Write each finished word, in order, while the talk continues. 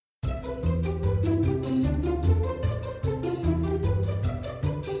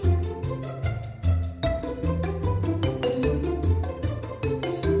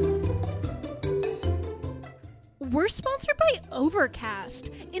sponsored by Overcast,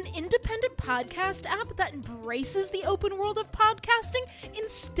 an independent podcast app that embraces the open world of podcasting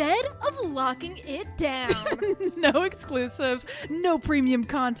instead of locking it down. No exclusives, no premium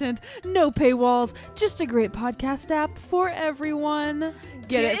content, no paywalls, just a great podcast app for everyone.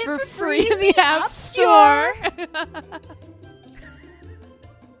 Get it for free in the App Store.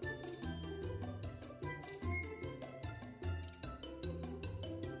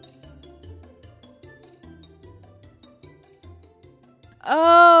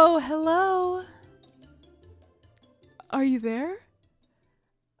 Oh, hello. Are you there?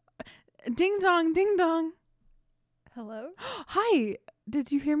 Ding dong, ding dong. Hello? Hi.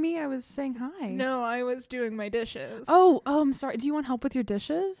 Did you hear me? I was saying hi. No, I was doing my dishes. Oh, I'm sorry. Do you want help with your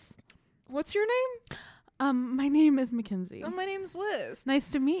dishes? What's your name? My name is Mackenzie. Oh, my name's Liz. Nice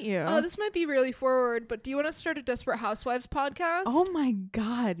to meet you. This might be really forward, but do you want to start a Desperate Housewives podcast? Oh my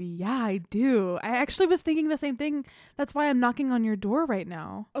God. Yeah, I do. I actually was thinking the same thing. That's why I'm knocking on your door right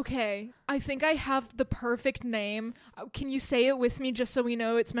now. Okay. I think I have the perfect name. Can you say it with me just so we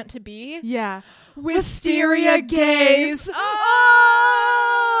know it's meant to be? Yeah. Wisteria Gays.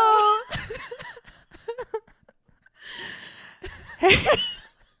 Oh!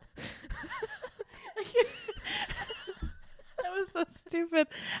 That was so stupid.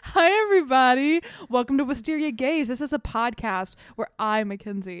 Hi, everybody. Welcome to Wisteria Gays. This is a podcast where I,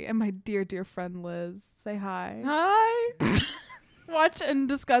 Mackenzie, and my dear, dear friend Liz say hi. Hi. Watch and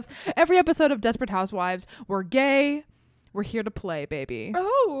discuss every episode of Desperate Housewives. We're gay. We're here to play, baby.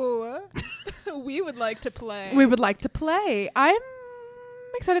 Oh, we would like to play. We would like to play. I'm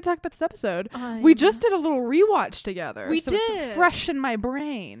excited to talk about this episode. We just did a little rewatch together. We so did. It's fresh in my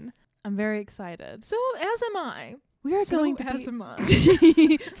brain. I'm very excited. So as am I. We are going to as am I.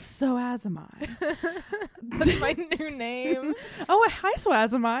 So as am I. That's my new name. Oh, hi, so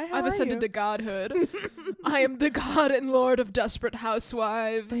as am I. How I've are ascended you? to godhood. I am the god and lord of Desperate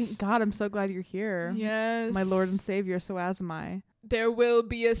Housewives. Thank God, I'm so glad you're here. Yes. My Lord and Savior, so as am I. There will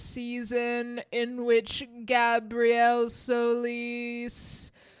be a season in which Gabrielle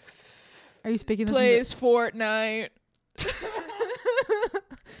Solis Are you speaking this plays Fortnite.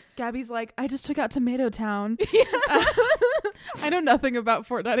 Gabby's like, I just took out Tomato Town. Yeah. I know nothing about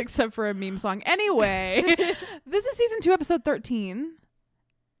Fortnite except for a meme song. Anyway, this is season 2, episode 13.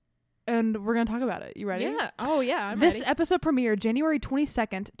 And we're going to talk about it. You ready? Yeah. Oh, yeah. I'm This ready. episode premiered January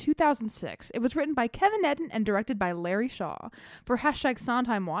 22nd, 2006. It was written by Kevin Edden and directed by Larry Shaw. For hashtag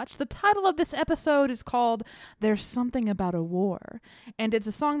Sondheim Watch, the title of this episode is called There's Something About a War. And it's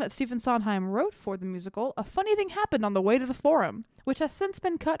a song that Stephen Sondheim wrote for the musical A Funny Thing Happened on the Way to the Forum, which has since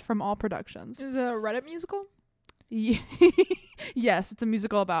been cut from all productions. Is it a Reddit musical? Yes, it's a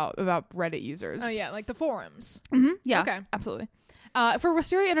musical about Reddit users. Oh, yeah. Like the forums. Mm-hmm. Yeah, Okay. absolutely. For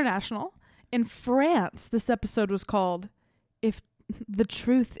Wisteria International, in France, this episode was called "If the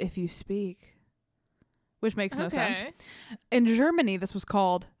Truth If You Speak," which makes no sense. In Germany, this was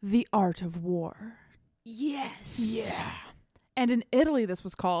called "The Art of War." Yes. Yeah. And in Italy, this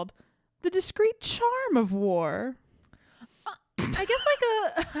was called "The Discreet Charm of War." I guess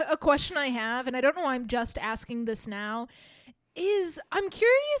like a question I have, and I don't know why I'm just asking this now, is I'm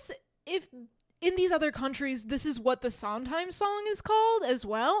curious if in these other countries this is what the Sondheim song is called as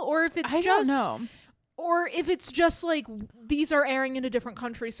well, or if it's I just don't know. or if it's just like these are airing in a different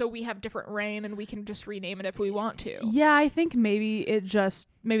country, so we have different reign and we can just rename it if we want to. Yeah, I think maybe it just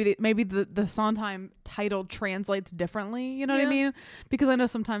maybe the Sondheim title translates differently. You know what I mean? Because I know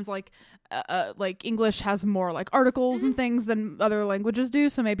sometimes like English has more like articles and things than other languages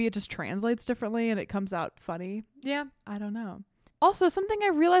do, so maybe it just translates differently and it comes out funny. Yeah. I don't know. Also, something I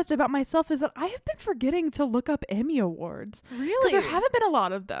realized about myself is that I have been forgetting to look up Emmy Awards. Really? There haven't been a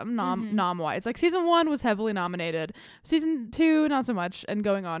lot of them nom-wise. Like season 1 was heavily nominated. Season 2, not so much. And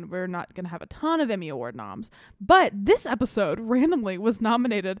going on, we're not going to have a ton of Emmy Award noms. But this episode randomly was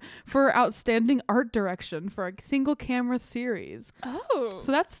nominated for Outstanding Art Direction for a single camera series. Oh.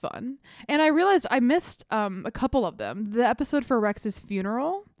 So that's fun. And I realized I missed a couple of them. The episode for Rex's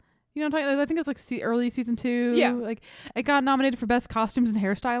funeral. You know what I'm talking about? I think it's like early season 2. Yeah. Like it got nominated for best costumes and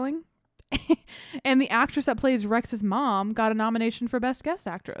hairstyling. And the actress that plays Rex's mom got a nomination for best guest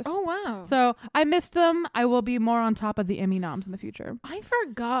actress. Oh, wow. So I missed them. I will be more on top of the Emmy noms in the future. I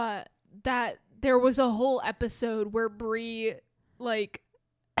forgot that there was a whole episode where Brie like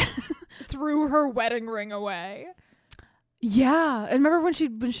threw her wedding ring away. Yeah, and remember when she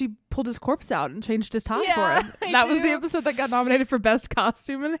pulled his corpse out and changed his tie for him? I That was do. the episode that got nominated for best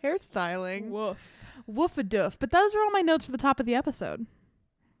costume and hairstyling. Woof. Woof-a-doof. But those are all my notes for the top of the episode.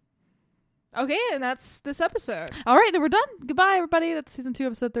 Okay, and that's this episode. All right, then we're done. Goodbye, everybody. That's season 2,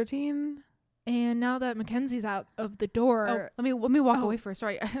 episode 13. And now that Mackenzie's out of the door. Let me walk away first.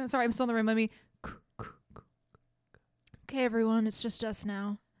 Sorry, I'm still in the room. Let me. Okay, everyone, it's just us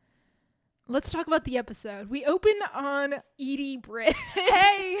now. Let's talk about the episode. We open on Edie Britt.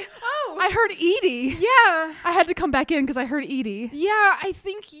 Hey! Oh! I heard Edie. Yeah. I had to come back in because I heard Edie. Yeah, I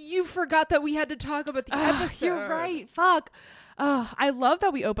think you forgot that we had to talk about the episode. You're right. Fuck. I love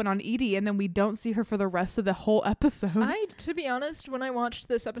that we open on Edie and then we don't see her for the rest of the whole episode. To be honest, when I watched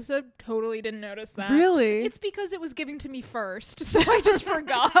this episode, totally didn't notice that. Really? It's because it was given to me first, so I just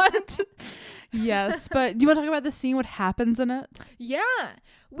forgot. Yes, but do you want to talk about the scene, what happens in it? Yeah.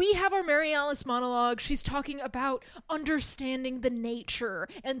 We have our Mary Alice monologue. She's talking about understanding the nature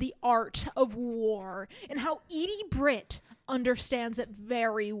and the art of war and how Edie Britt understands it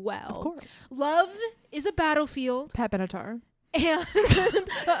very well. Of course. Love is a battlefield. Pat Benatar. And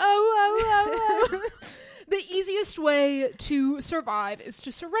the easiest way to survive is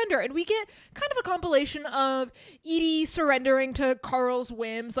to surrender. And we get kind of a compilation of Edie surrendering to Carl's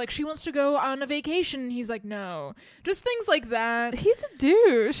whims. Like, she wants to go on a vacation. And he's like, no. Just things like that. He's a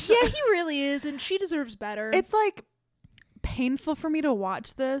douche. Yeah, he really is. And she deserves better. It's like painful for me to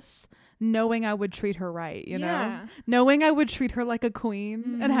watch this knowing I would treat her right, you know? Knowing I would treat her like a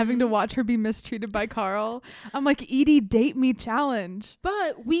queen and having to watch her be mistreated by Carl. I'm like, Edie, date me challenge.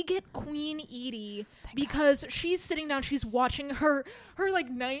 But we get Queen Edie because she's sitting down, she's watching her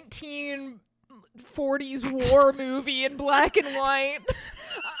like 1940s war movie in black and white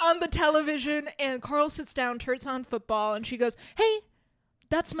on the television, and Carl sits down, turns on football, and she goes, hey,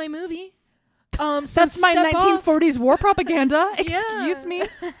 that's my movie. So that's my 1940s war propaganda. Yeah. Excuse me.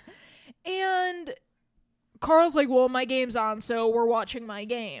 And Carl's like, well, my game's on, so we're watching my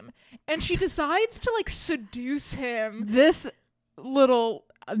game. And she decides to, like, seduce him. This little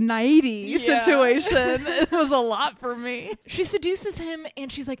nighty situation was a lot for me. She seduces him,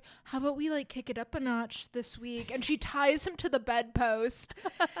 and she's like, how about we, like, kick it up a notch this week? And she ties him to the bedpost.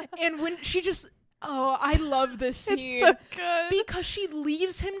 And when she just... Oh, I love this scene. It's so good. Because she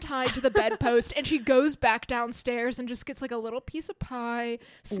leaves him tied to the bedpost and she goes back downstairs and just gets like a little piece of pie,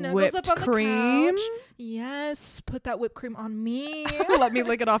 snuggles up on cream? The couch. Yes, put that whipped cream on me. Let me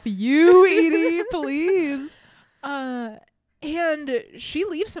lick it off you, Edie, please. And she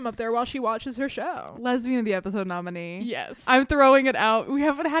leaves him up there while she watches her show. Lesbian of the episode nominee. Yes. I'm throwing it out. We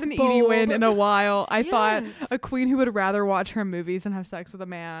haven't had an Edie win in a while. I thought a queen who would rather watch her movies than have sex with a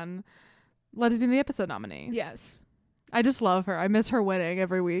man. Lesbian of the episode nominee. Yes. I just love her. I miss her winning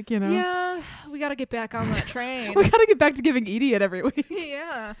every week, you know? Yeah. We got to get back on that train. We got to get back to giving Edie it every week.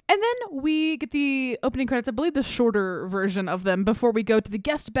 Yeah. And then we get the opening credits, I believe the shorter version of them, before we go to the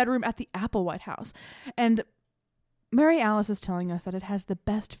guest bedroom at the Applewhite house. And Mary Alice is telling us that it has the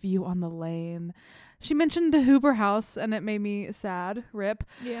best view on the lane. She mentioned the Huber house, and it made me sad. Rip.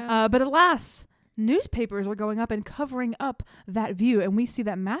 Yeah. But alas... newspapers are going up and covering up that view, and we see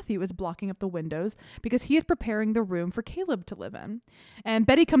that Matthew is blocking up the windows because he is preparing the room for Caleb to live in. And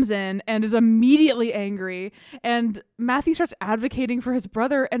Betty comes in and is immediately angry, and Matthew starts advocating for his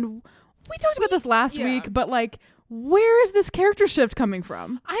brother, and we talked about this last week, but like, where is this character shift coming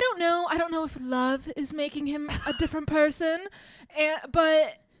from? I don't know if love is making him a different person,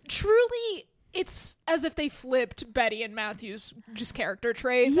 but truly it's as if they flipped Betty and Matthew's just character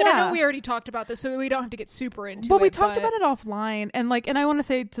traits. Yeah. And I know we already talked about this, so we don't have to get super into it. But we talked about it offline, and I want to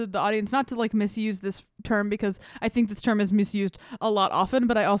say to the audience not to like misuse this term because I think this term is misused a lot often,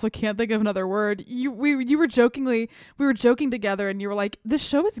 but I also can't think of another word. We were joking together, and you were like, this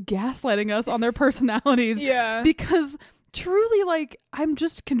show is gaslighting us on their personalities. Yeah. Because truly, like, I'm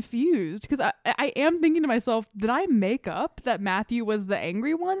just confused because I am thinking to myself, did I make up that Matthew was the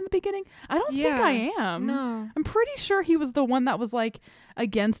angry one in the beginning? I don't think I am. No. I'm pretty sure he was the one that was like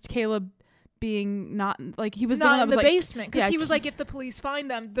against Caleb being not like he was not the one that in was the like, basement because he was like, if the police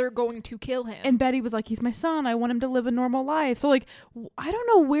find them, they're going to kill him. And Betty was like, he's my son. I want him to live a normal life. So like, I don't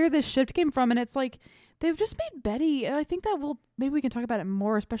know where this shift came from, and it's like they've just made Betty, and I think that maybe we can talk about it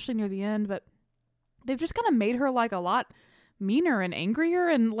more, especially near the end, but they've just kind of made her like a lot meaner and angrier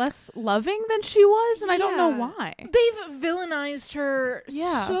and less loving than she was, and I don't know why. They've villainized her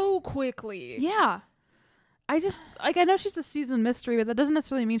so quickly. Yeah. I just, like, I know she's the season mystery, but that doesn't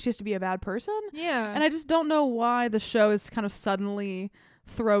necessarily mean she has to be a bad person. Yeah. And I just don't know why the show is kind of suddenly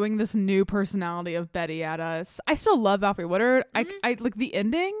throwing this new personality of Betty at us. I still love Alfred Woodard. Mm-hmm. I like the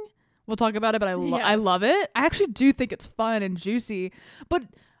ending. We'll talk about it, but I love it. I actually do think it's fun and juicy, but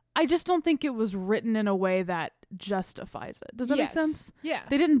I just don't think it was written in a way that justifies it. Does that make sense? Yeah.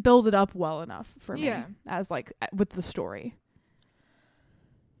 They didn't build it up well enough for me Yeah. as like with the story.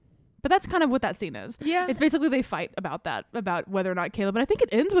 But that's kind of what that scene is. Yeah. It's basically they fight about that, about whether or not Caleb, but I think it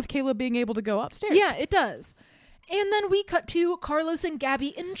ends with Caleb being able to go upstairs. Yeah, it does. And then we cut to Carlos and Gabby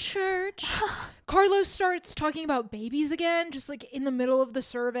in church. Carlos starts talking about babies again, just like in the middle of the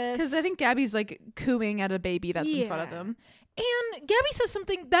service. Because I think Gabby's like cooing at a baby that's in front of them. And Gabby says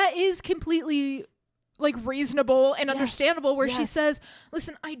something that is completely like reasonable and understandable, where she says,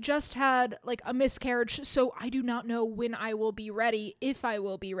 listen, I just had like a miscarriage, so I do not know when I will be ready, if I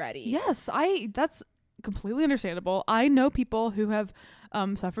will be ready. Yes, that's completely understandable. I know people who have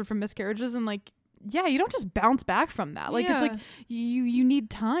suffered from miscarriages, and like, yeah, you don't just bounce back from that. Like, it's like you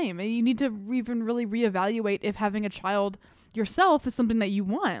need time, and you need to even really reevaluate if having a child yourself is something that you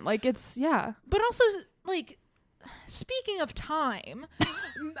want. Like, it's, But also, like, speaking of time,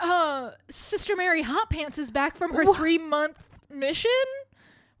 Sister Mary Hot Pants is back from her 3-month mission.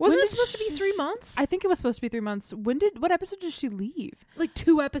 Wasn't it supposed to be 3 months? I think it was supposed to be 3 months. What episode did she leave? Like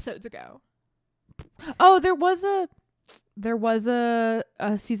 2 episodes ago. Oh, there was a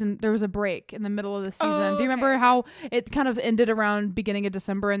season. There was a break in the middle of the season. Do you remember how it kind of ended around beginning of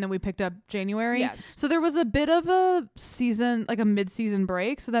December and then we picked up January? Yes. So there was a bit of a season, like a mid-season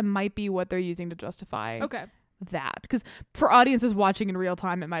break. So that might be what they're using to justify that. Because for audiences watching in real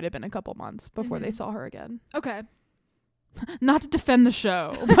time, it might have been a couple months before they saw her again. Okay. Not to defend the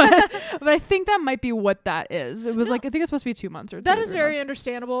show, but I think that might be what that is. It was like, I think it's supposed to be 2 months or 2 That is very months.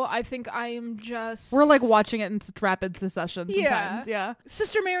 Understandable. I think I am just... We're like watching it in such rapid succession sometimes. Yeah.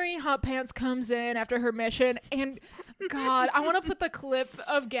 Sister Mary Hot Pants comes in after her mission, and God, I want to put the clip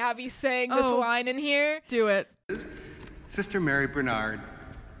of Gabby saying this line in here. Do it. Sister Mary Bernard.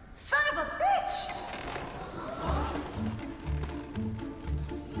 Son of a bitch!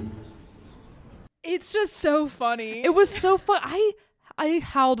 It's just so funny. It was so fun. I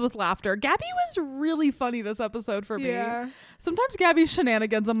howled with laughter. Gabby was really funny this episode for me. Yeah. Sometimes Gabby's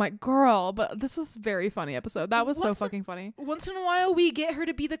shenanigans, I'm like, girl, but this was a very funny episode. That was so fucking funny. Once in a while, we get her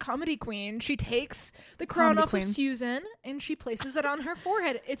to be the comedy queen. She takes the crown off of Susan and she places it on her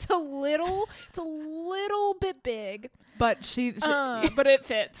forehead. It's a little bit big, but but it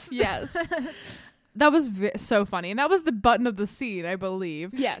fits. Yes. That was so funny. And that was the button of the scene, I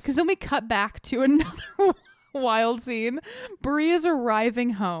believe. Yes. Because then we cut back to another wild scene. Bree is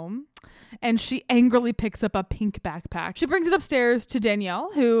arriving home and she angrily picks up a pink backpack. She brings it upstairs to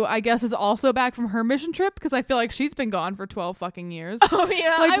Danielle, who I guess is also back from her mission trip, because I feel like she's been gone for 12 fucking years. Oh,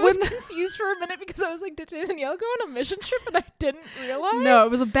 yeah. Like, I was confused for a minute because I was like, did Danielle go on a mission trip? And I didn't realize. No,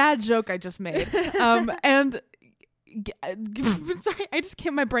 it was a bad joke I just made. And... sorry, I just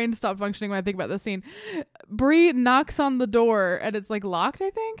can't. My brain stopped functioning when I think about this scene. Bree knocks on the door and it's like locked, I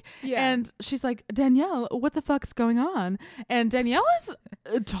think. Yeah. And she's like, Danielle, what the fuck's going on? And Danielle is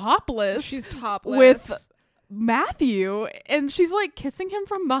topless. She's topless with Matthew, and she's like kissing him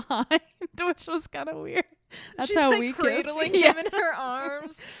from behind, which was kind of weird. That's she's how like we cradling kiss. him in her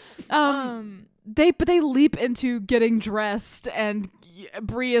arms. They leap into getting dressed, and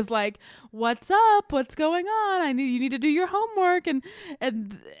Bree is like, what's up, what's going on, you need to do your homework, and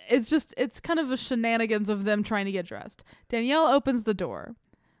it's kind of a shenanigans of them trying to get dressed. Danielle opens the door.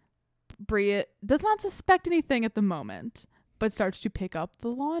 Bree does not suspect anything at the moment, but starts to pick up the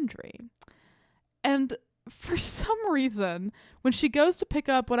laundry, and for some reason when she goes to pick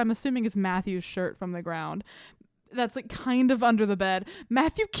up what I'm assuming is Matthew's shirt from the ground that's like kind of under the bed,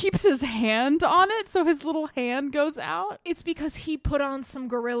 Matthew keeps his hand on it, so his little hand goes out. It's because he put on some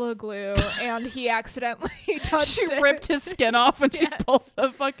Gorilla Glue and he accidentally touched it. She ripped his skin off when she pulled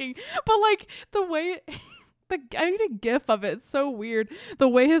the fucking... But like the way... I need a gif of it. It's so weird. The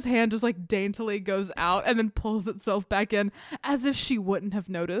way his hand just like daintily goes out and then pulls itself back in as if she wouldn't have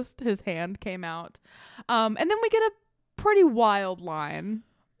noticed his hand came out. And then we get a pretty wild line.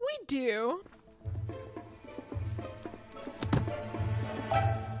 We do.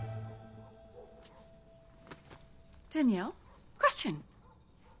 Danielle, question.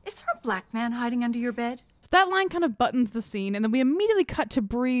 Is there a black man hiding under your bed? So that line kind of buttons the scene, and then we immediately cut to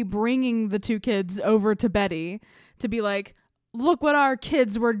Bree bringing the 2 kids over to Betty to be like, look what our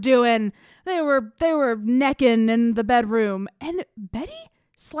kids were doing. They were necking in the bedroom. And Betty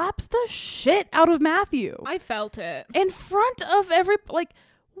slaps the shit out of Matthew. I felt it. In front of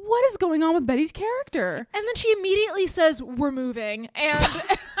what is going on with Betty's character? And then she immediately says, we're moving. And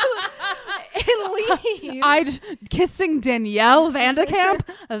it leaves. Kissing Danielle Vandekamp?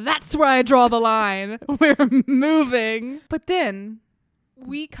 That's where I draw the line. We're moving. But then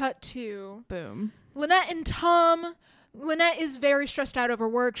we cut to boom. Lynette and Tom. Lynette is very stressed out over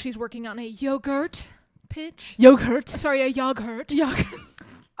work. She's working on a yogurt pitch. Yogurt. Sorry, a yogurt. Yogurt.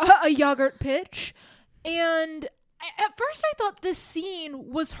 A yogurt pitch. And At first I thought this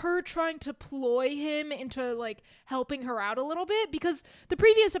scene was her trying to ploy him into like helping her out a little bit, because the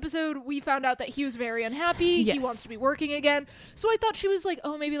previous episode we found out that he was very unhappy. Yes. He wants to be working again. So I thought she was like,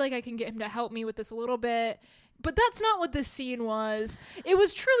 oh, maybe like I can get him to help me with this a little bit. But that's not what this scene was. It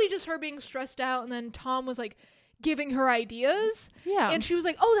was truly just her being stressed out, and then Tom was like giving her ideas. Yeah. And she was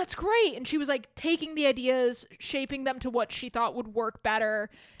like, oh, that's great. And she was like taking the ideas, shaping them to what she thought would work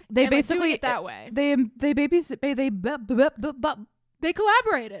better. They and, like, basically doing it that way. They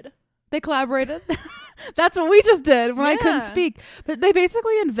collaborated. They collaborated. That's what we just did when I couldn't Yeah. speak. But they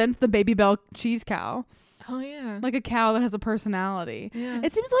basically invent the Baby Bell cheese cow, Oh yeah. like a cow that has a personality. Yeah.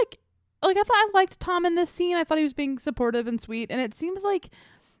 It seems like I thought I liked Tom in this scene. I thought he was being supportive and sweet, and it seems like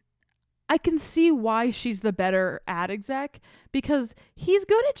I can see why she's the better ad exec, because he's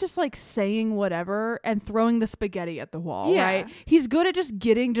good at just like saying whatever and throwing the spaghetti at the wall, Yeah. right? He's good at just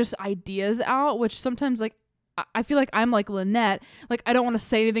getting just ideas out, which sometimes like I feel like I'm like Lynette, like I don't want to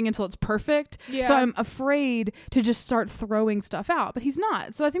say anything until it's perfect. Yeah. So I'm afraid to just start throwing stuff out, but he's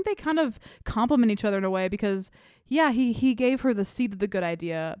not. So I think they kind of complement each other in a way, because yeah, he gave her the seed of the good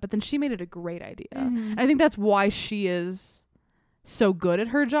idea, but then she made it a great idea. Mhm. And I think that's why she is so good at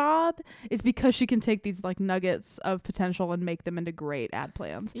her job, is because she can take these like nuggets of potential and make them into great ad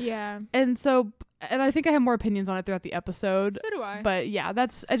plans. Yeah. And I think I have more opinions on it throughout the episode. So do I. But yeah, I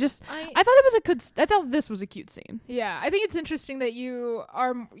thought this was a cute scene. Yeah, I think it's interesting that you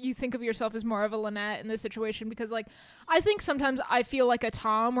think of yourself as more of a Lynette in this situation, because like I think sometimes I feel like a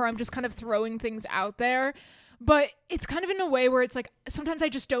Tom, where I'm just kind of throwing things out there, but it's kind of in a way where it's like sometimes I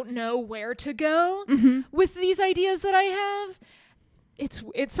just don't know where to go with these ideas that I have. It's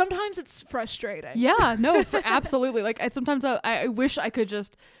sometimes it's frustrating. Yeah, no, absolutely. Like sometimes I wish I could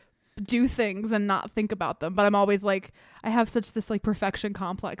just do things and not think about them, but I'm always like, I have such this like perfection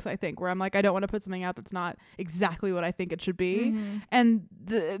complex, I think, where I'm like, I don't want to put something out that's not exactly what I think it should be. And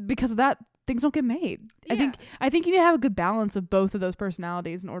because of that, things don't get made. Yeah. I think you need to have a good balance of both of those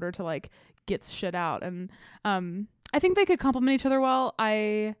personalities in order to like get shit out. And I think they could complement each other well.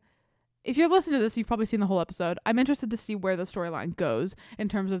 If you're listening to this, you've probably seen the whole episode. I'm interested to see where the storyline goes in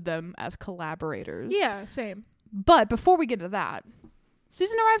terms of them as collaborators. Yeah, same. But before we get to that,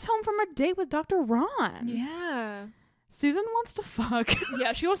 Susan arrives home from her date with Dr. Ron. Yeah. Susan wants to fuck.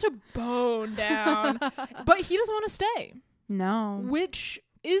 Yeah, she wants to bone down, but he doesn't want to stay, No. which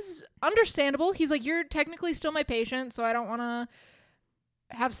is understandable. He's like, you're technically still my patient, so I don't want to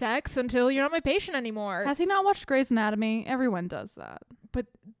have sex until you're not my patient anymore. Has he not watched Grey's Anatomy? Everyone does that. But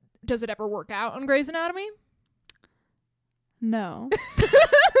does it ever work out on Grey's Anatomy? No.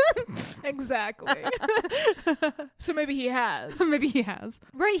 Exactly. So maybe he has. Maybe he has.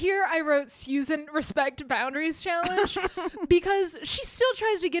 Right here, I wrote Susan respect boundaries challenge, because she still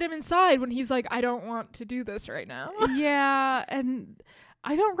tries to get him inside when he's like, I don't want to do this right now. Yeah, and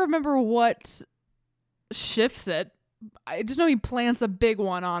I don't remember what shifts it. I just know he plants a big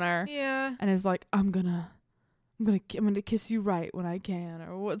one on her. Yeah. And is like, I'm gonna kiss you right when I can,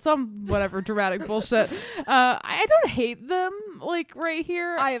 or whatever dramatic bullshit. I don't hate them like right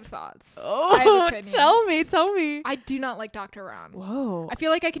here. I have thoughts. I Oh, have opinions. tell me. I do not like Dr. Ron. Whoa. I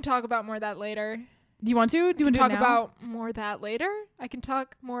feel like I can talk about more of that later. Do you want to? Do you want to talk about more of that later? I can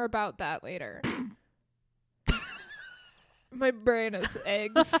talk more about that later. My brain is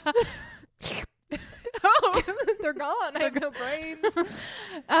eggs. Oh, they're gone. I have no brains.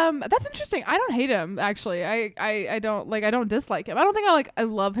 That's interesting. I don't hate him, actually. I don't dislike him. I don't think I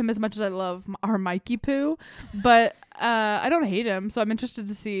love him as much as I love our Mikey Poo, but I don't hate him. So I'm interested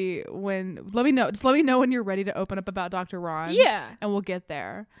to see let me know when you're ready to open up about Dr. Ron. Yeah. And we'll get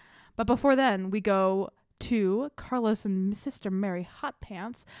there. But before then, we go to Carlos and Sister Mary Hot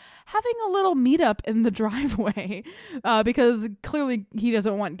Pants having a little meetup in the driveway, because clearly he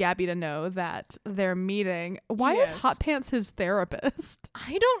doesn't want Gabby to know that they're meeting. Why is Hot Pants his therapist?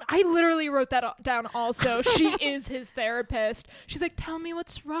 I literally wrote that down also. She is his therapist. She's like, tell me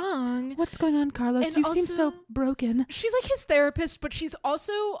what's wrong. What's going on, Carlos? And You seem also- so broken. She's like his therapist, but she's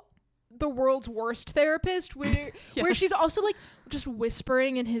also the world's worst therapist, where she's also like just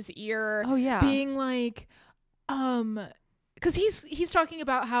whispering in his ear. Oh, yeah. Being like, because he's talking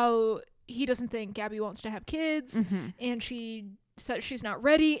about how he doesn't think Gabby wants to have kids, and she says she's not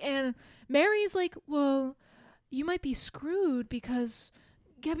ready, and Mary's like, well, you might be screwed because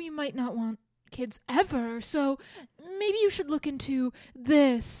Gabby might not want kids ever, so maybe you should look into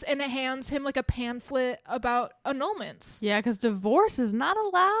this, and it hands him like a pamphlet about annulments. Yeah, because divorce is not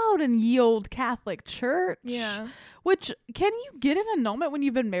allowed in ye old Catholic church. Yeah. Which, can you get an annulment when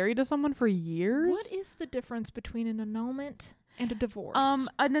you've been married to someone for years? What is the difference between an annulment And a divorce.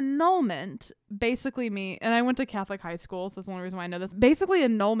 An annulment basically and I went to Catholic high school, so that's the only reason why I know this. Basically,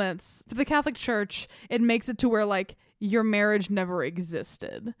 annulments for the Catholic Church, it makes it to where like your marriage never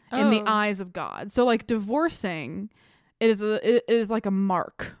existed in the eyes of God. So like divorcing, it is like a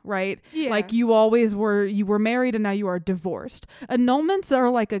mark, right? Yeah. Like you were married and now you are divorced. Annulments are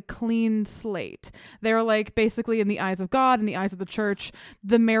like a clean slate. They're like basically in the eyes of God, in the eyes of the church,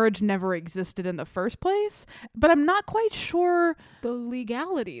 the marriage never existed in the first place. But I'm not quite sure the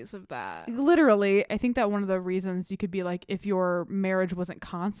legalities of that. Literally, I think that one of the reasons you could be like, if your marriage wasn't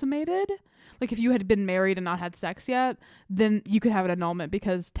consummated, like if you had been married and not had sex yet, then you could have an annulment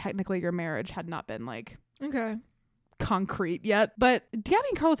because technically your marriage had not been like Okay. concrete yet. But Gabby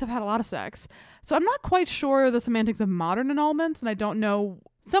and Carlos have had a lot of sex, so I'm not quite sure the semantics of modern annulments, and I don't know.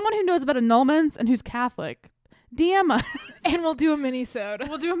 Someone who knows about annulments and who's Catholic, DM us. And we'll do a mini-sode.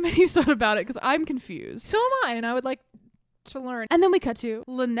 We'll do a mini-sode about it because I'm confused. So am I, and I would like to learn. And then we cut to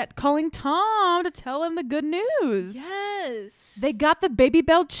Lynette calling Tom to tell him the good news. Yes. They got the Baby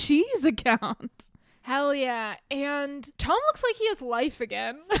Bell cheese account. Hell yeah. And Tom looks like he has life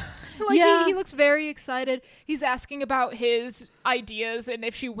again. Yeah. He looks very excited. He's asking about his ideas and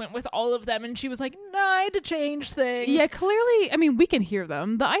if she went with all of them, and she was like, no, I had to change things. Yeah, clearly, I mean, we can hear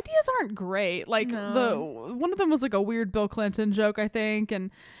them. The ideas aren't great. Like No. one of them was like a weird Bill Clinton joke, I think,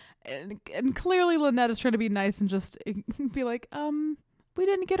 and clearly Lynette is trying to be nice and just be like, we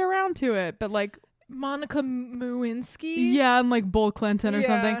didn't get around to it, but like Monica Lewinsky. yeah, and like Bill Clinton or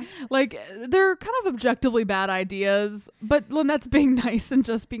something. Like they're kind of objectively bad ideas, but Lynette's being nice and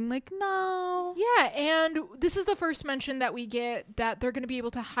just being like, no. Yeah, and this is the first mention that we get that they're going to be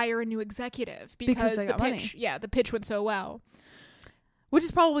able to hire a new executive because they the got money. pitch, the pitch went so well. Which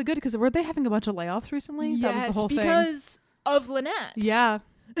is probably good because were they having a bunch of layoffs recently? Yes, that was the whole because of Lynette. Yeah.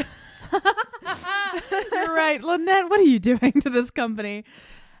 You're right. Lynette, what are you doing to this company?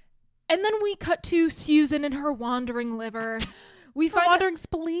 And then we cut to Susan and her wandering liver. We Her find wandering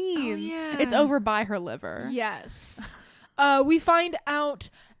spleen. Oh, yeah. It's over by her liver. Yes. We find out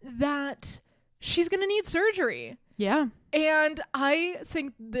that she's going to need surgery. Yeah. And I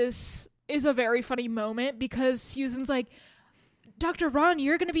think this is a very funny moment because Susan's like, Dr. Ron,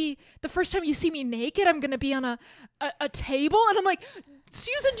 you're going to be, the first time you see me naked, I'm going to be on a table. And I'm like,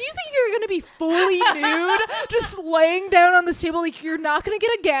 Susan, do you think you're going to be fully nude? Just laying down on this table? Like, you're not going to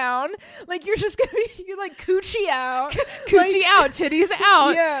get a gown. Like, you're just going to be, you're like, coochie out. Coochie out, titties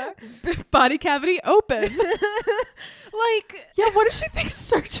out. Yeah. Body cavity open. Like, yeah, what does she think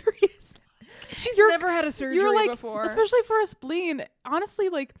surgery is? She's never had a surgery before. Especially for a spleen. Honestly,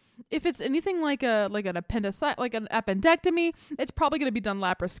 like, if it's anything like an appendicitis, like an appendectomy, it's probably going to be done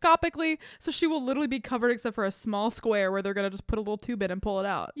laparoscopically. So she will literally be covered except for a small square where they're going to just put a little tube in and pull it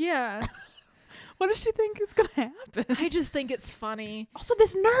out. Yeah. What does she think is going to happen? I just think it's funny. Also,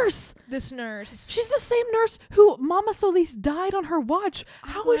 this nurse. She's the same nurse who Mama Solis died on her watch.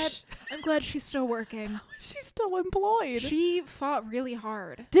 I'm glad she's still working. How is she still employed? She fought really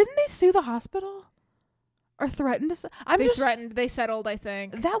hard. Didn't they sue the hospital? Or threatened to? Threatened. They settled, I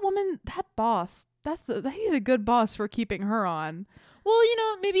think. That woman, that boss, he's a good boss for keeping her on. Well,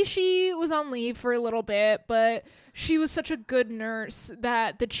 maybe she was on leave for a little bit, but she was such a good nurse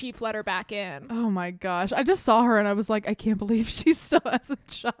that the chief let her back in. Oh my gosh. I just saw her and I was like, I can't believe she still has a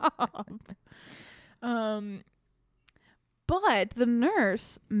job. But the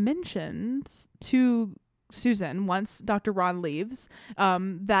nurse mentions to Susan once Dr. Ron leaves,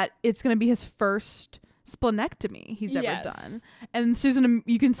 that it's going to be his first splenectomy he's ever done. And Susan,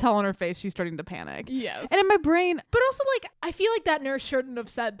 you can tell on her face she's starting to panic. Yes. And in my brain, but also, like, I feel like that nurse shouldn't have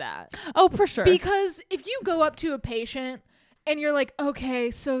said that. Oh, for sure. Because if you go up to a patient and you're like,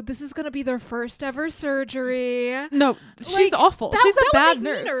 okay, so this is gonna be their first ever surgery. No, she's awful. She's a bad would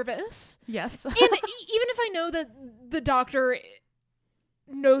make nurse. Me nervous. Yes. And even if I know that the doctor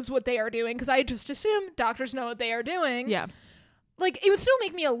knows what they are doing, because I just assume doctors know what they are doing. Yeah. Like, it would still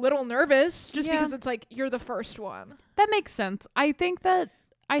make me a little nervous just because it's like, you're the first one. That makes sense. I think that,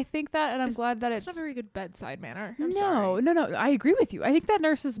 and I'm glad that it's not a very good bedside manner. No, I agree with you. I think that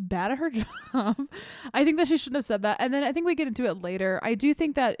nurse is bad at her job. I think that she shouldn't have said that. And then I think we get into it later. I do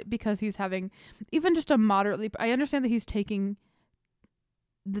think that because he's having even just a moderately, I understand that he's taking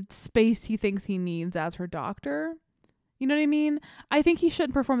the space he thinks he needs as her doctor. You know what I mean? I think he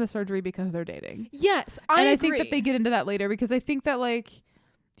shouldn't perform the surgery because they're dating. Yes, I agree. I think that they get into that later because I think that, like,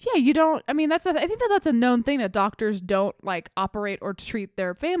 yeah, you don't, I mean, I think that that's a known thing that doctors don't, like, operate or treat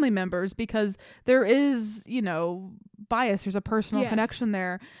their family members because there is, bias. There's a personal connection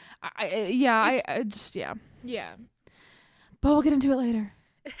there. Yeah. Yeah. But we'll get into it later.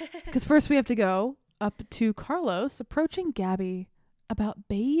 Because first we have to go up to Carlos approaching Gabby about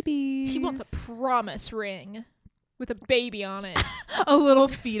babies. He wants a promise ring with a baby on it. A little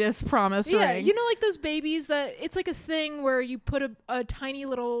fetus promise Yeah, ring. you know, like those babies that it's like a thing where you put a tiny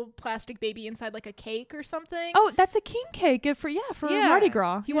little plastic baby inside like a cake or something. Oh, that's a king cake for Mardi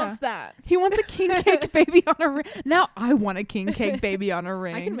Gras. He Yeah. wants that. He wants a king cake baby on a ring. Now I want a king cake baby on a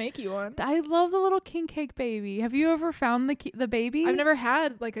ring. I can make you one. I love the little king cake baby. Have you ever found the baby? I've never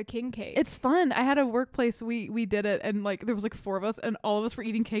had like a king cake. It's fun. I had a workplace. We did it, and like there was like 4 of us, and all of us were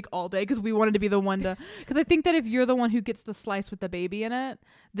eating cake all day because we wanted to be the one to. Because I think that if you're the one who gets the slice with the baby in it,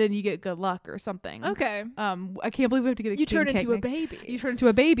 then you get good luck or something. Okay. I can't believe we have to get a You king turn cake into a mix. baby. You turn into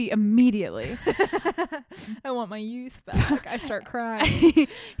a baby immediately. I want my youth back. I start crying.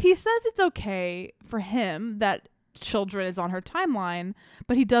 He says it's okay for him that children is on her timeline,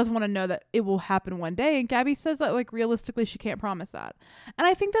 but he does want to know that it will happen one day. And Gabby says that like realistically she can't promise that. And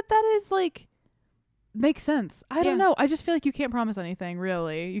I think that is like makes sense. I don't know. I just feel like you can't promise anything,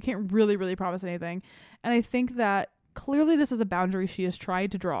 really. You can't really promise anything. And I think that clearly this is a boundary she has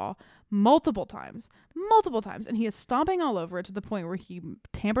tried to draw multiple times, and he is stomping all over it to the point where he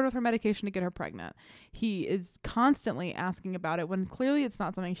tampered with her medication to get her pregnant. He is constantly asking about it when clearly it's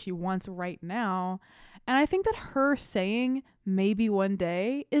not something she wants right now. And I think that her saying maybe one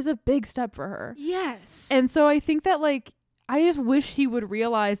day is a big step for her. Yes. And so I think that like I just wish he would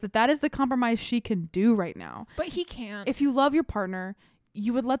realize that that is the compromise she can do right now. But he can't. If you love your partner,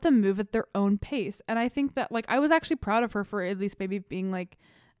 you would let them move at their own pace. And I think that like I was actually proud of her for at least maybe being like,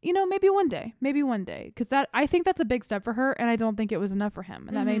 you know, maybe one day, because that I think that's a big step for her, and I don't think it was enough for him,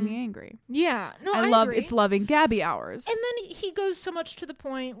 and that made me angry. Yeah, no, I love agree. It's loving Gabby hours. And then he goes so much to the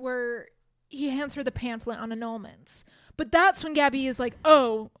point where he hands her the pamphlet on annulments, but that's when Gabby is like,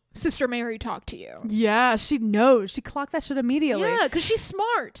 "Oh, Sister Mary talked to you." Yeah, she knows. She clocked that shit immediately. Yeah, because she's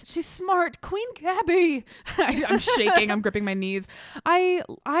smart. She's smart. Queen Gabby. I'm shaking. I'm gripping my knees.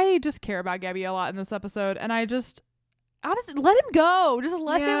 I just care about Gabby a lot in this episode, and I just. Honestly, let him go. Just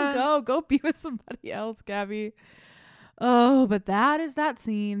let him go. Go be with somebody else, Gabby. Oh, but that is that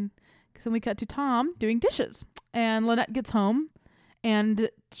scene. Because then we cut to Tom doing dishes. And Lynette gets home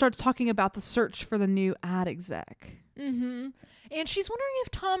and starts talking about the search for the new ad exec. Mm-hmm. And she's wondering if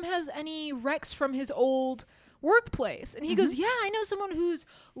Tom has any recs from his old workplace. And he goes, yeah, I know someone who's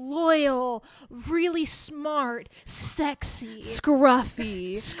loyal, really smart, sexy,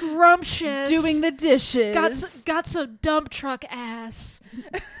 scruffy, scrumptious, doing the dishes, got some dump truck ass.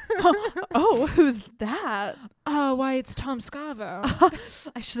 Oh, who's that? Oh, why, it's Tom Scavo.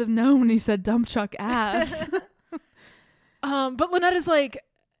 I should have known when you said dump truck ass. But Lynette is like,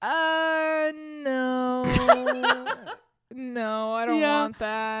 no. No, I don't want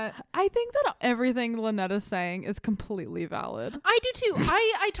that. I think that everything Lynette is saying is completely valid. I do too.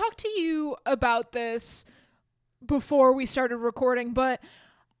 I talked to you about this before we started recording, but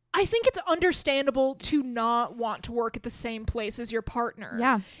I think it's understandable to not want to work at the same place as your partner.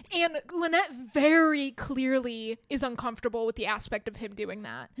 Yeah. And Lynette very clearly is uncomfortable with the aspect of him doing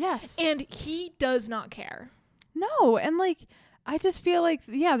that. Yes. And he does not care. No, and like I just feel like,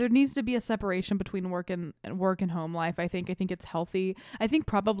 yeah, there needs to be a separation between work and home life. I think it's healthy. I think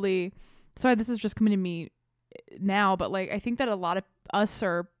probably, sorry, this is just coming to me now, but like, I think that a lot of us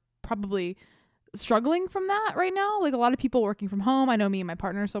are probably struggling from that right now. Like a lot of people working from home. I know me and my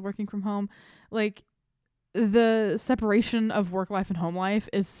partner are still working from home. Like the separation of work life and home life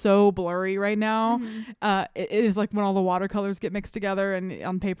is so blurry right now. Mm-hmm. It is like when all the watercolors get mixed together and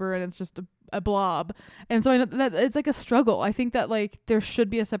on paper and it's just a blob. And so I know that it's like a struggle. I think that like there should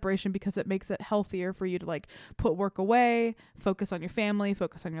be a separation because it makes it healthier for you to like put work away, focus on your family,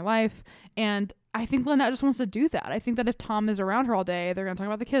 focus on your life. And I think Lynette just wants to do that. I think that if Tom is around her all day, they're going to talk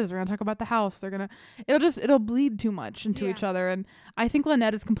about the kids, they're going to talk about the house, it'll bleed too much into each other. And I think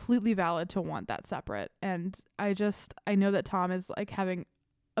Lynette is completely valid to want that separate. And I know that Tom is like having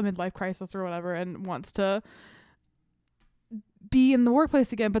a midlife crisis or whatever and wants to be in the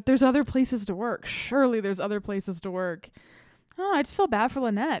workplace again, but there's other places to work. Surely there's other places to work. Oh, I just feel bad for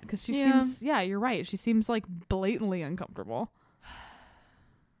Lynette because she seems, you're right. She seems like blatantly uncomfortable.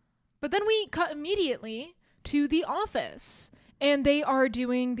 But then we cut immediately to the office and they are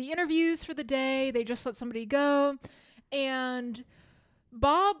doing the interviews for the day. They just let somebody go. And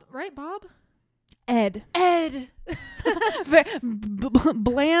Bob, right? Bob? Ed.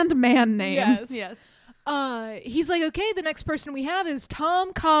 Bland man name. Yes. He's like, okay, the next person we have is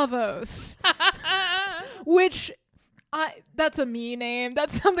Tom Kavos. Which that's a me name.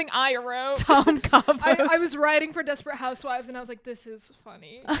 That's something I wrote. Tom Kavos. I was writing for Desperate Housewives and I was like, this is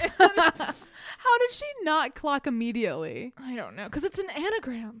funny. How did she not clock immediately? I don't know. Because it's an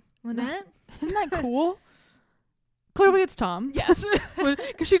anagram. Lynette? Isn't that cool? Clearly it's Tom. Yes.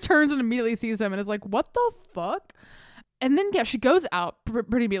 Because she turns and immediately sees him and is like, what the fuck? And then, yeah, she goes out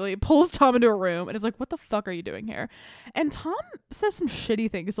pretty immediately, pulls Tom into a room, and is like, what the fuck are you doing here? And Tom says some shitty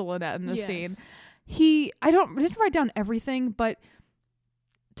things to Lynette in this scene. I didn't write down everything, but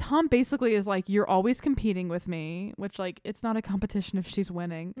Tom basically is like, you're always competing with me, which, like, it's not a competition if she's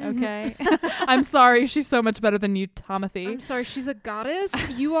winning, okay? I'm sorry, she's so much better than you, Timothy. I'm sorry, she's a goddess.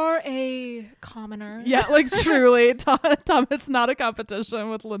 You are a commoner. Yeah, like, truly, Tom, it's not a competition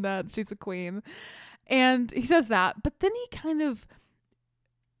with Lynette. She's a queen. And he says that, but then he kind of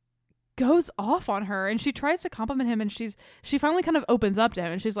goes off on her, and she tries to compliment him, and she finally kind of opens up to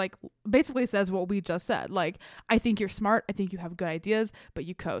him, and she's like, basically says what we just said, like, I think you're smart, I think you have good ideas, but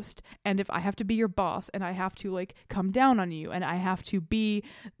you coast, and if I have to be your boss and I have to, like, come down on you and I have to be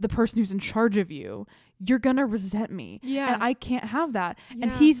the person who's in charge of you, you're gonna resent me, and I can't have that.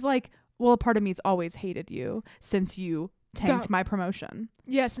 And he's like, well, a part of me's always hated you since you tanked my promotion.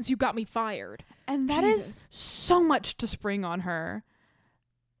 Yeah, since you got me fired. And that is so much to spring on her.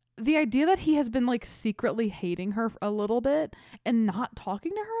 The idea that he has been, like, secretly hating her a little bit and not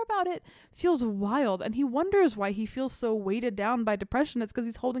talking to her about it feels wild. And he wonders why he feels so weighted down by depression. It's because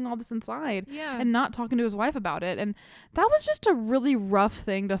he's holding all this inside and not talking to his wife about it. And that was just a really rough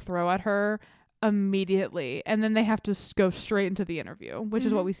thing to throw at her immediately. And then they have to go straight into the interview, which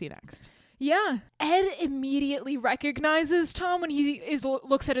is what we see next. Yeah. Ed immediately recognizes Tom when he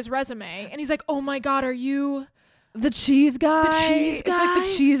looks at his resume, and he's like, oh my God, are you the cheese guy? The cheese guy? It's like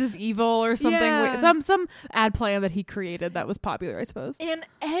the cheese is evil or something. Yeah. Some ad plan that he created that was popular, I suppose. And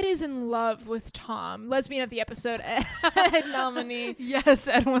Ed is in love with Tom. Lesbian of the episode, Ed nominee. Yes,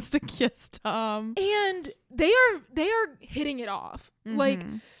 Ed wants to kiss Tom. And they are hitting it off. Like,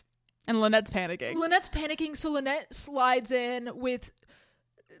 and Lynette's panicking. So Lynette slides in with,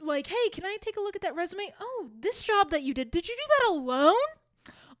 like, hey, can I take a look at that resume? Oh, this job that you did you do that alone?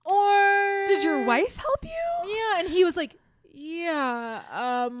 Or did your wife help you? Yeah, and he was like,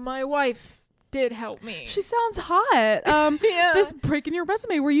 yeah, my wife did help me. She sounds hot. This break in your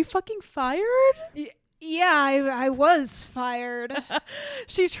resume, were you fucking fired? Yeah, I was fired.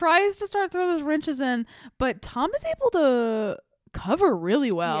 She tries to start throwing those wrenches in, but Tom is able to cover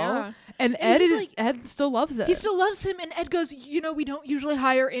really well. Yeah. And Ed still loves it. He still loves him, and Ed goes, we don't usually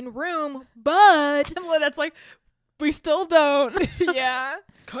hire in room, but and Lynette's like, we still don't. Yeah.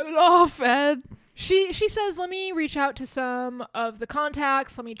 Cut it off, Ed. She says, let me reach out to some of the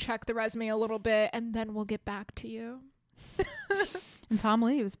contacts, let me check the resume a little bit, and then we'll get back to you. And Tom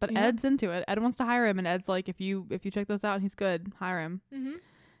leaves, but Ed's into it. Ed wants to hire him, and Ed's like, if you check those out and he's good, hire him. Mm-hmm.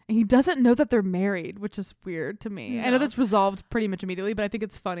 And he doesn't know that they're married, which is weird to me. No. I know that's resolved pretty much immediately, but I think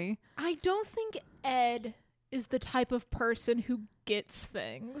it's funny. I don't think Ed is the type of person who gets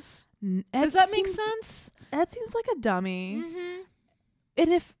things. Does that make sense? Ed seems like a dummy. Mm-hmm.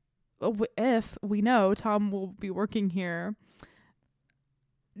 And if we know Tom will be working here,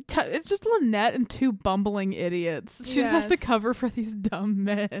 it's just Lynette and two bumbling idiots. She just has to cover for these dumb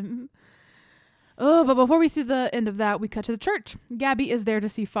men. Oh, but before we see the end of that, we cut to the church. Gabby is there to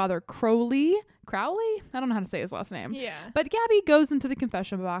see Father Crowley? I don't know how to say his last name. Yeah. But Gabby goes into the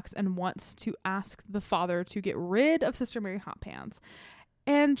confession box and wants to ask the father to get rid of Sister Mary Hot Pants.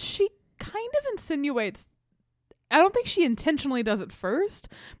 And she kind of insinuates, I don't think she intentionally does it first,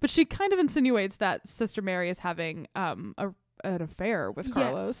 but she kind of insinuates that Sister Mary is having an affair with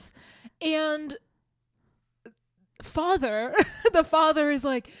Carlos. And the father is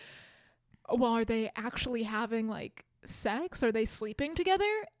like, well, are they actually having, like, sex? Are they sleeping together?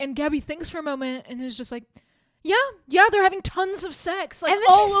 And Gabby thinks for a moment and is just like, yeah, they're having tons of sex, like,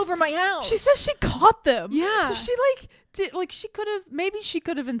 all over my house. She says she caught them. Yeah. So she, she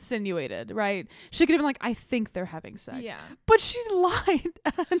could have insinuated, right? She could have been like, I think they're having sex. Yeah. But she lied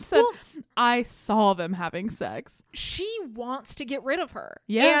and said, I saw them having sex. She wants to get rid of her.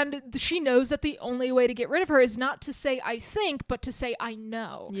 Yeah. And she knows that the only way to get rid of her is not to say I think, but to say I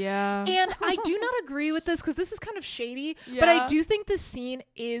know. Yeah. And I do not agree with this because this is kind of shady, but I do think this scene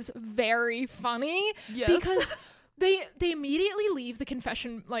is very funny. Yes. Because they immediately leave the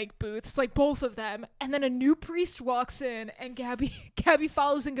confession, like, booths, like, both of them, and then a new priest walks in, and Gabby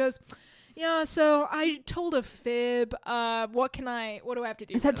follows and goes, yeah, so I told a fib. What do I have to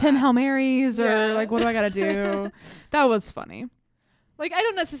do? Is that 10 Hail Marys or like, what do I gotta do? That was funny. Like, I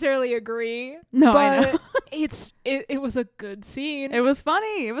don't necessarily agree. No, but I know. it was a good scene. It was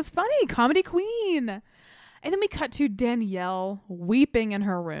funny. Comedy queen. And then we cut to Danielle weeping in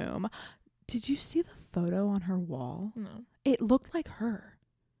her room. Did you see the photo on her wall? No. It looked like her.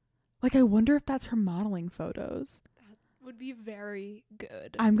 Like, I wonder if that's her modeling photos. would be very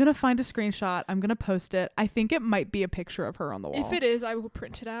good. I'm going to find a screenshot. I'm going to post it. I think it might be a picture of her on the wall. If it is, I will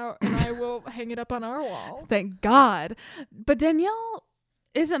print it out and I will hang it up on our wall. Thank God. But Danielle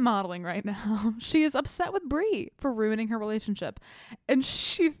isn't modeling right now. She is upset with Bree for ruining her relationship. And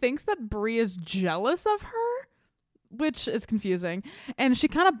she thinks that Bree is jealous of her, which is confusing. And she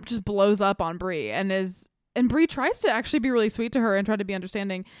kind of just blows up on Bree and Bree tries to actually be really sweet to her and try to be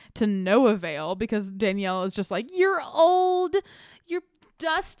understanding, to no avail, because Danielle is just like, you're old, you're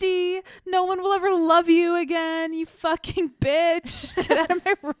dusty, no one will ever love you again, you fucking bitch, get out of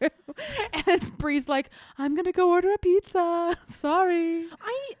my room. And Bree's like, I'm gonna go order a pizza, sorry.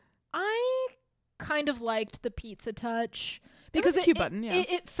 I kind of liked the pizza touch Because it's a cute button, yeah.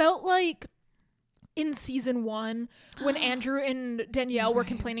 It felt like in season 1 when Andrew and Danielle were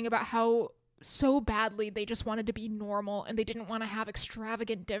complaining about how so badly they just wanted to be normal and they didn't want to have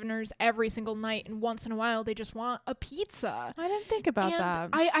extravagant dinners every single night, and once in a while they just want a pizza. I didn't think about that.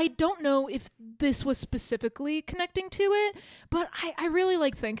 I don't know if this was specifically connecting to it, but I really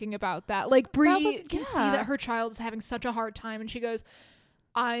like thinking about that. Like Bree can see that her child is having such a hard time and she goes,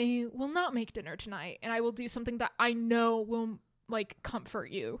 I will not make dinner tonight and I will do something that I know will like comfort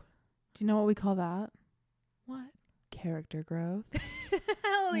you. Do you know what we call that? What? Character growth.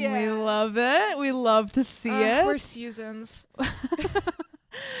 Hell yeah. We love it. We love to see it. We're Susans.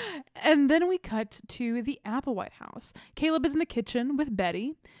 And then we cut to the Applewhite house. Caleb is in the kitchen with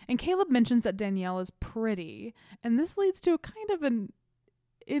Betty, and Caleb mentions that Danielle is pretty. And this leads to a kind of an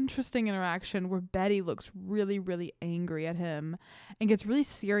interesting interaction where Betty looks really, really angry at him and gets really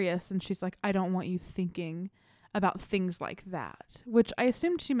serious. And she's like, I don't want you thinking about things like that, which I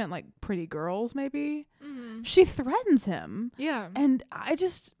assumed she meant like pretty girls, maybe. Mm-hmm. She threatens him. Yeah. And I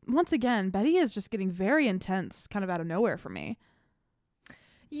just, once again, Betty is just getting very intense kind of out of nowhere for me.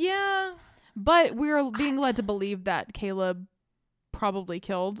 Yeah. But we're being led to believe that Caleb probably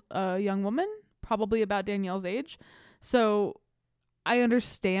killed a young woman, probably about Danielle's age. So I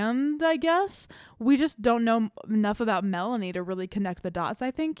understand, I guess. We just don't know enough about Melanie to really connect the dots,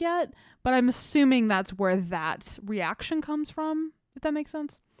 I think, yet. But I'm assuming that's where that reaction comes from, if that makes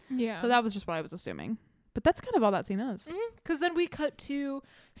sense. Yeah. So that was just what I was assuming. But that's kind of all that scene is. Because then we cut to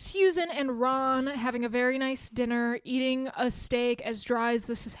Susan and Ron having a very nice dinner, eating a steak as dry as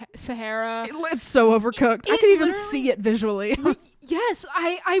the Sahara. It's so overcooked. I can even see it visually. Yes,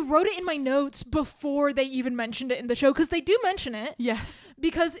 I wrote it in my notes before they even mentioned it in the show, because they do mention it. Yes.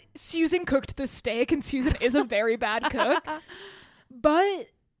 Because Susan cooked the steak, and Susan is a very bad cook. But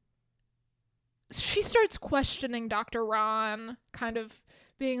she starts questioning Dr. Ron, kind of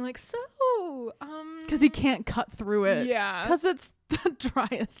being like, because he can't cut through it. Yeah. Because it's the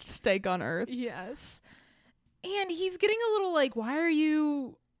driest steak on earth. Yes. And he's getting a little like, why are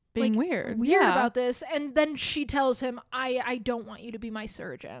you being like, weird about this? And then she tells him, I don't want you to be my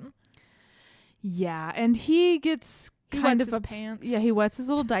surgeon. Yeah. And he gets he kind wets of his pants. Yeah, he wets his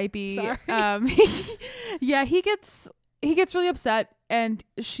little diaper. Sorry. Yeah, he gets really upset, and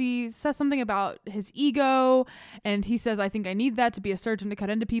she says something about his ego, and he says, I think I need that to be a surgeon to cut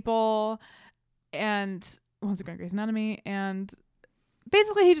into people. And once again, Grey's Anatomy. And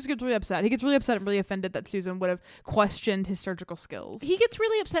basically he just gets really upset. He gets really upset and really offended that Susan would have questioned his surgical skills. He gets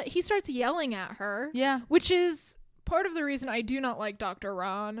really upset. He starts yelling at her. Yeah. Which is part of the reason I do not like Dr.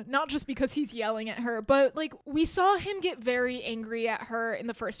 Ron. Not just because he's yelling at her, but like we saw him get very angry at her in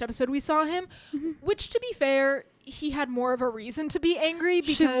the first episode. We saw him, which to be fair, he had more of a reason to be angry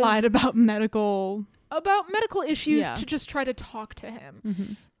because she lied about medical issues to just try to talk to him.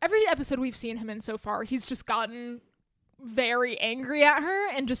 Mm-hmm. Every episode we've seen him in so far, he's just gotten very angry at her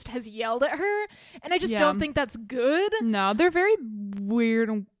and just has yelled at her. And I just don't think that's good. No, they're very weird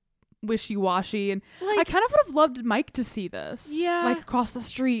and wishy-washy. And like, I kind of would have loved Mike to see this. Yeah. Like across the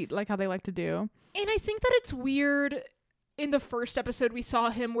street, like how they like to do. And I think that it's weird. In the first episode, we saw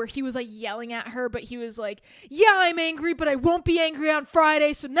him where he was like yelling at her, but he was like, yeah, I'm angry, but I won't be angry on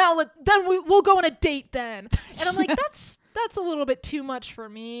Friday. So now we'll go on a date then. And I'm like, that's a little bit too much for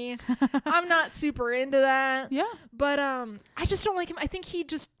me. I'm not super into that. Yeah. But I just don't like him. I think he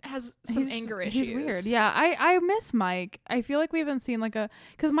just has some anger issues. He's weird. Yeah. I miss Mike. I feel like we haven't seen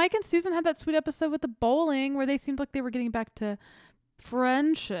because Mike and Susan had that sweet episode with the bowling where they seemed like they were getting back to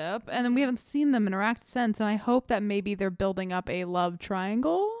friendship, and then we haven't seen them interact since, and I hope that maybe they're building up a love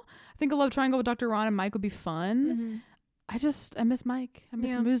triangle. I think a love triangle with Dr. Ron and Mike would be fun. Mm-hmm. I miss Mike. I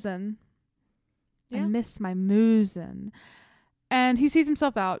miss Musin. I miss my Musin. And he sees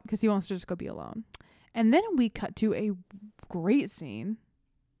himself out because he wants to just go be alone. And then we cut to a great scene.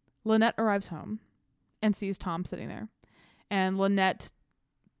 Lynette arrives home and sees Tom sitting there, and Lynette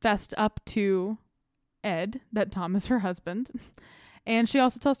fessed up to Ed that Tom is her husband. And she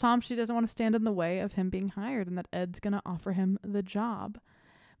also tells Tom she doesn't want to stand in the way of him being hired and that Ed's going to offer him the job.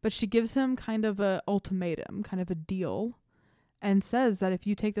 But she gives him kind of a ultimatum, kind of a deal, and says that if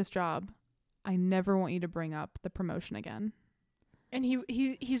you take this job, I never want you to bring up the promotion again. And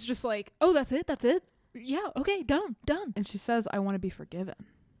he's just like, oh, that's it? Yeah, okay, done. And she says, I want to be forgiven.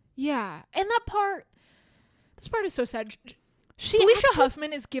 Yeah. And this part is so sad. Felicia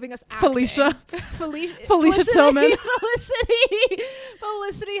Huffman is giving us acting. Felicia Felicity Tillman.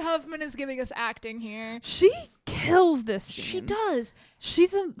 Felicity Huffman is giving us acting here. She kills this scene. She does.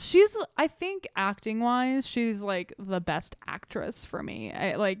 She's I think acting wise, she's like the best actress for me. You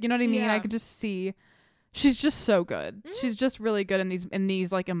know what I mean? Yeah. I could just see she's just so good. Mm-hmm. She's just really good in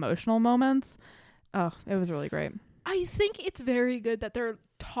these like emotional moments. Oh, it was really great. I think it's very good that they're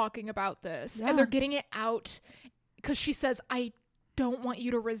talking about this and they're getting it out. Because she says, I don't want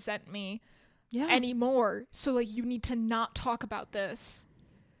you to resent me anymore. So, like, you need to not talk about this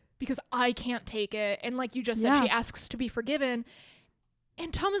because I can't take it. And like you just said, she asks to be forgiven.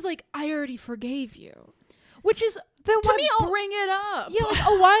 And Tom is like, I already forgave you. Which is, then to me, bring it up. Yeah, like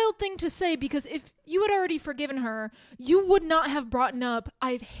a wild thing to say. Because if you had already forgiven her, you would not have brought up,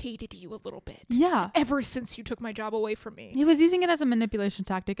 I've hated you a little bit. Yeah. Ever since you took my job away from me. He was using it as a manipulation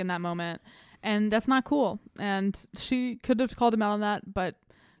tactic in that moment. And that's not cool. And she could have called him out on that, but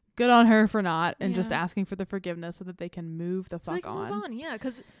good on her for not. And just asking for the forgiveness so that they can move the fuck on. Move on, yeah.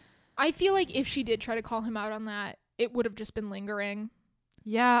 Because I feel like if she did try to call him out on that, it would have just been lingering.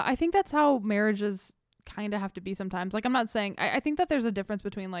 Yeah, I think that's how marriages kind of have to be sometimes. Like, I'm not saying... I think that there's a difference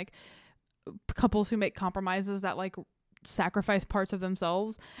between, like, couples who make compromises that, like, sacrifice parts of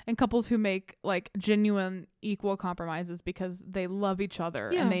themselves and couples who make like genuine equal compromises because they love each other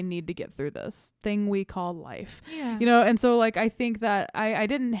and they need to get through this thing we call life. You know, and so like I think that I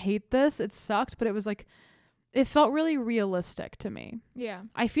didn't hate this. It sucked, but it was like it felt really realistic to me. Yeah.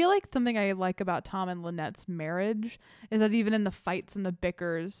 I feel like something I like about Tom and Lynette's marriage is that even in the fights and the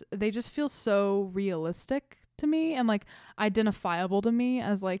bickers, they just feel so realistic to me and like identifiable to me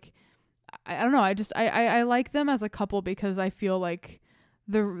as like I don't know. I like them as a couple because I feel like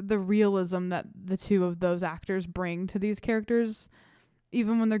the realism that the two of those actors bring to these characters,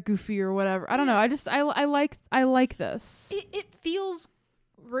 even when they're goofy or whatever. I don't know. I like this. It feels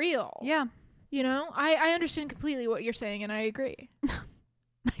real. Yeah. You know, I understand completely what you're saying and I agree.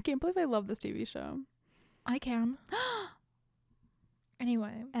 I can't believe I love this TV show. I can.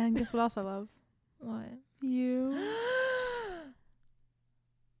 Anyway. And guess what else I love? What? You.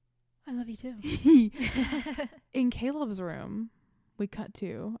 I love you too. In Caleb's room, we cut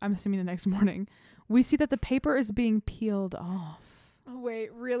to, I'm assuming the next morning, we see that the paper is being peeled off. Oh,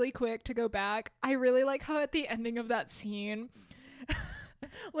 wait, really quick to go back. I really like how at the ending of that scene,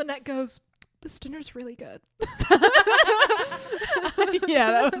 Lynette goes, this dinner's really good.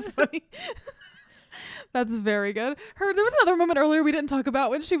 Yeah, that was funny. That's very good. There was another moment earlier we didn't talk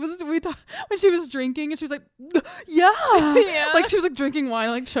about when she was drinking and she was like, yeah. Like she was like drinking wine,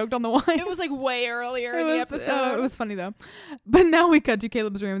 like choked on the wine. It was like way earlier in the episode. It was funny though. But now we cut to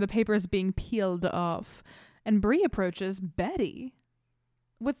Caleb's room. The paper is being peeled off, and Bree approaches Betty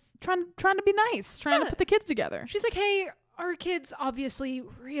with trying to be nice, trying to put the kids together. She's like, hey, our kids obviously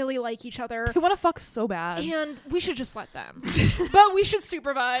really like each other. They want to fuck so bad. And we should just let them. But we should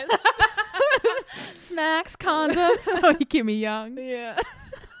supervise. Snacks, condoms. Oh, you keep me young. Yeah.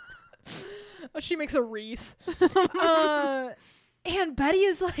 She makes a wreath. And Betty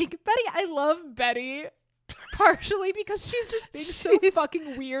is like, I love Betty. Partially because she's just being so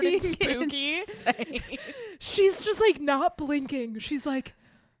fucking weird and spooky. She's just like not blinking. She's like,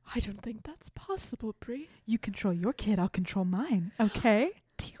 I don't think that's possible, Bree. You control your kid, I'll control mine, okay?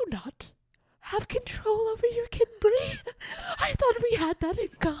 Do you not have control over your kid, Bree? I thought we had that in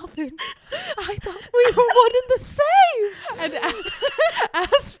common. I thought we were one and the same. And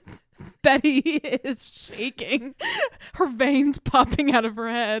as Betty is shaking, her veins popping out of her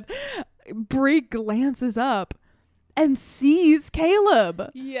head, Bree glances up and sees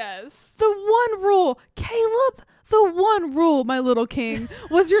Caleb. Yes. The one rule, Caleb, the one rule, my little king,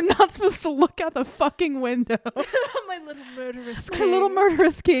 was you're not supposed to look out the fucking window. My little murderous king. My little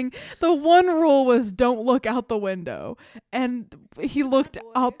murderous king. The one rule was don't look out the window. And he looked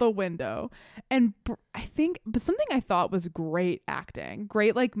out the window. And but something I thought was great acting,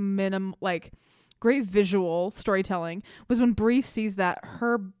 great great visual storytelling was when Bree sees that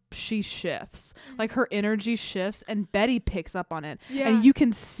she shifts, like her energy shifts, and Betty picks up on it. Yeah. And you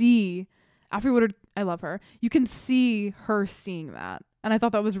can see, after Woodard, I love her, you can see her seeing that. And I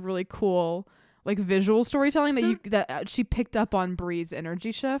thought that was really cool like visual storytelling that she picked up on Bree's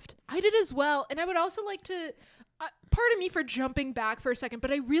energy shift. I did as well. And I would also like to, pardon me for jumping back for a second,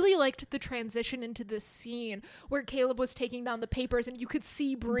 but I really liked the transition into this scene where Caleb was taking down the papers and you could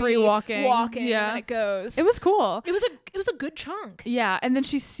see Bree walking. Yeah. And then it goes. It was cool. It was a good chunk. Yeah. And then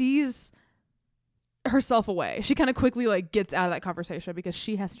she sees herself away. She kind of quickly like gets out of that conversation because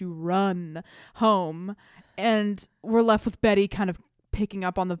she has to run home, and we're left with Betty kind of picking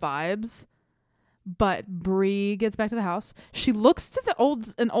up on the vibes. But Bree gets back to the house. She looks to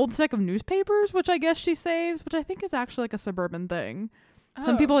an old stack of newspapers, which I guess she saves, which I think is actually like a suburban thing.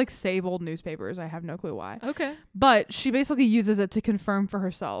 Some people like save old newspapers. I have no clue why. Okay. But she basically uses it to confirm for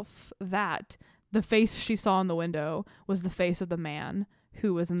herself that the face she saw in the window was the face of the man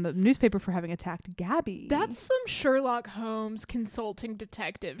who was in the newspaper for having attacked Gabby. That's some Sherlock Holmes consulting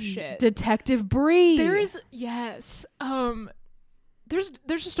detective shit. Detective Bree. There's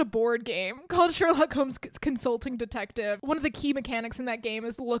just a board game called Sherlock Holmes Consulting Detective. One of the key mechanics in that game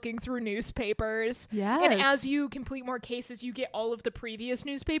is looking through newspapers. Yes. And as you complete more cases, you get all of the previous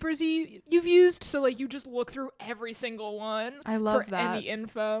newspapers you've used. So like you just look through every single one. I love for that. any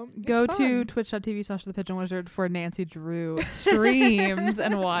info. Go to twitch.tv/The Pigeon Wizard for Nancy Drew streams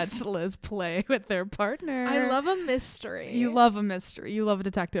and watch Liz play with their partner. I love a mystery. You love a mystery. You love a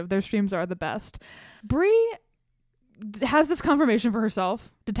detective. Their streams are the best. Bree has this confirmation for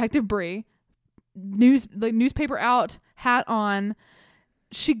herself. Detective Bree, newspaper out, hat on.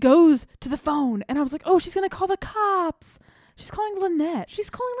 She goes to the phone, and I was like, oh, she's gonna call the cops. She's calling Lynette. She's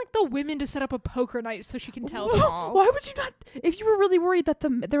calling like the women to set up a poker night so she can tell them all. Why would you not? If you were really worried that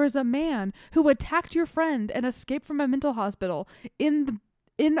there was a man who attacked your friend and escaped from a mental hospital in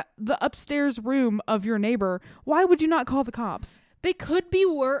the upstairs room of your neighbor, why would you not call the cops? They could be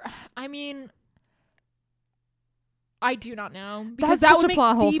I mean, I do not know, because That's that such would a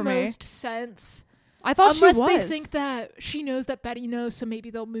plot hole make the for me. most sense. I thought Unless she was. they think that she knows that Betty knows, so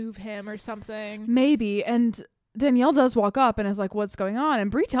maybe they'll move him or something. Maybe. And Danielle does walk up and is like, what's going on? And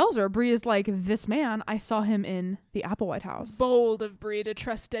Bree tells her. Bree is like, this man, I saw him in the Applewhite house. Bold of Bree to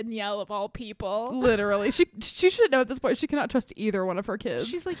trust Danielle of all people. Literally. She should know at this point she cannot trust either one of her kids.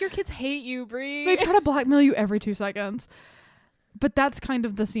 She's like, your kids hate you, Bree. They try to blackmail you every 2 seconds. But that's kind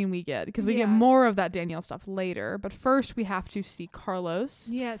of the scene we get, because we get more of that Danielle stuff later. But first we have to see Carlos.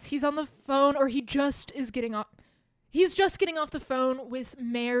 Yes, he's on the phone, or he just is getting off. He's just getting off the phone with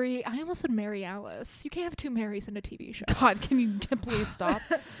Mary. I almost said Mary Alice. You can't have 2 Marys in a TV show. God, can you please stop?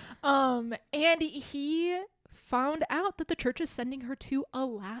 And he found out that the church is sending her to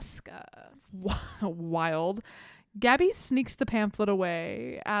Alaska. Wild. Gabby sneaks the pamphlet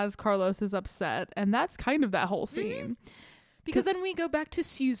away as Carlos is upset, and that's kind of that whole scene. Because then we go back to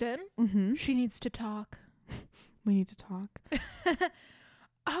Susan. Mm-hmm. She needs to talk. We need to talk.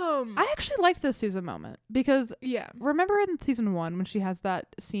 I actually liked this Susan moment because remember in season 1 when she has that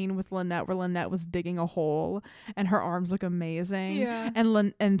scene with Lynette where Lynette was digging a hole and her arms look amazing,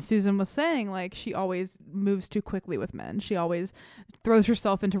 and Susan was saying like she always moves too quickly with men. She always throws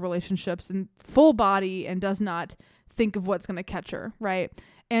herself into relationships in full body and does not think of what's going to catch her, right?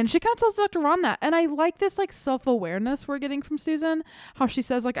 And she kind of tells Dr. Ron that. And I like this like self-awareness we're getting from Susan. How she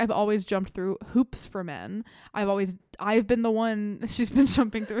says like, I've always jumped through hoops for men. I've been the one, she's been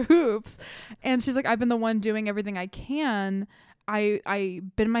jumping through hoops. And she's like, I've been the one doing everything I can. I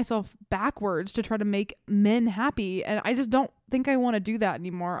bend myself backwards to try to make men happy. And I just don't think I want to do that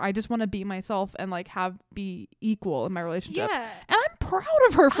anymore. I just want to be myself and like be equal in my relationship. Yeah. And I'm proud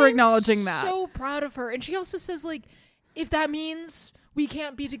of her for acknowledging that. So proud of her. And she also says like, if that means we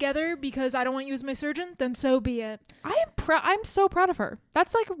can't be together because I don't want you as my surgeon, then so be it. I'm so proud of her.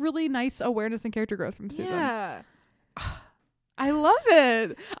 That's like really nice awareness and character growth from Susan. Yeah. I love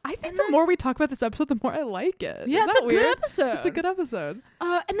it. I think the more we talk about this episode, the more I like it. Yeah, it's a good episode. It's a good episode.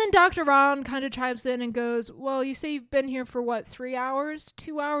 And then Dr. Ron kind of chimes in and goes, well, you say you've been here for what, 3 hours?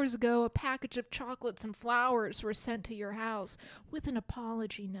 2 hours ago, a package of chocolates and flowers were sent to your house with an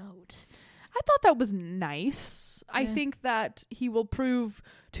apology note. I thought that was nice. Yeah. I think that he will prove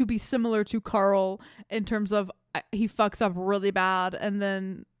to be similar to Carl in terms of he fucks up really bad and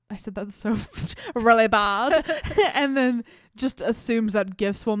then I said that's so really bad and then just assumes that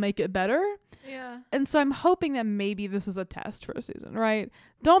gifts will make it better. Yeah. And so I'm hoping that maybe this is a test for Susan, right?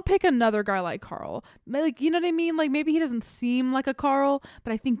 Don't pick another guy like Carl. Like, you know what I mean? Like maybe he doesn't seem like a Carl,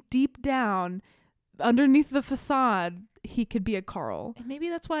 but I think deep down underneath the facade, he could be a Carl. And maybe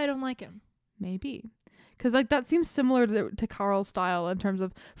that's why I don't like him. Maybe. Because like that seems similar to Carl's style in terms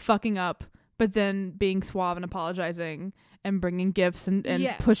of fucking up, but then being suave and apologizing and bringing gifts and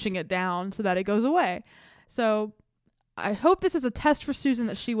pushing it down so that it goes away. So I hope this is a test for Susan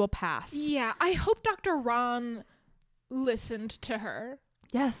that she will pass. Yeah, I hope Dr. Ron listened to her.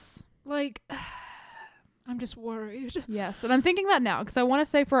 Yes. Like, I'm just worried. Yes, and I'm thinking that now because I want to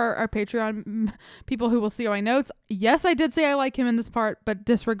say for our Patreon people who will see my notes, yes, I did say I like him in this part, but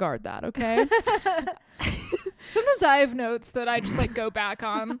disregard that, okay? Sometimes I have notes that I just like go back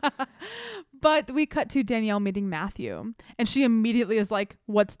on. But we cut to Danielle meeting Matthew, and she immediately is like,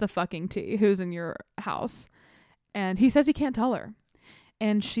 what's the fucking tea? Who's in your house? And he says he can't tell her.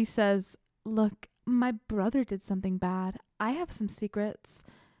 And she says, look, my brother did something bad. I have some secrets.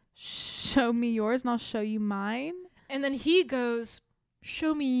 Show me yours and I'll show you mine. And then he goes,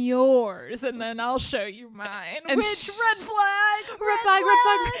 show me yours and then I'll show you mine. And Which red flag? Red flag.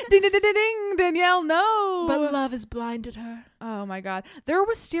 Ding, ding, ding, ding, ding. Danielle, no. But love has blinded her. Oh my God. They're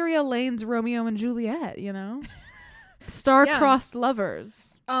Wisteria Lane's Romeo and Juliet, you know? Star-crossed lovers.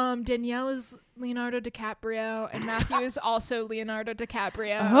 Danielle is Leonardo DiCaprio and Matthew is also Leonardo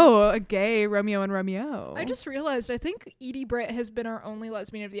DiCaprio. Oh, a gay Romeo and Romeo. I just realized I think Edie Britt has been our only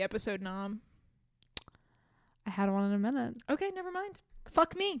lesbian of the episode nom. I had one in a minute. Okay, never mind.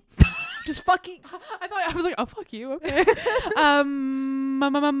 Fuck me. Just fucking. I was like, oh, fuck you. Okay. So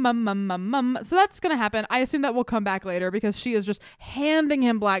that's going to happen. I assume that will come back later because she is just handing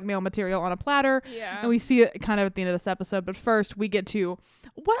him blackmail material on a platter. Yeah. And we see it kind of at the end of this episode. But first, we get to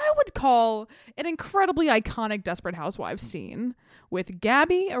what I would call an incredibly iconic Desperate Housewives scene with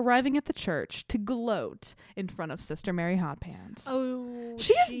Gabby arriving at the church to gloat in front of Sister Mary Hotpants. Oh,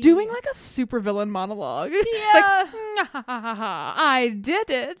 she is doing like a supervillain monologue. Yeah. Like, I did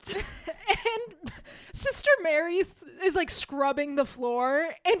it. And Sister Mary is like scrubbing the floor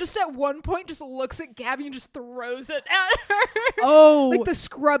and just at one point just looks at Gabby and just throws it at her. Oh. Like the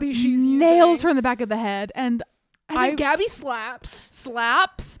scrubby she's using. Nails her in the back of the head. And then Gabby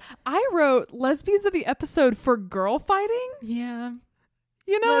slaps. I wrote lesbians of the episode for girl fighting. Yeah.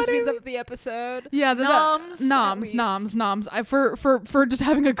 You know lesbians what I mean? of the episode. Yeah. Noms. For just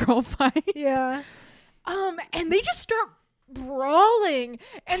having a girl fight. Yeah. And they just start brawling.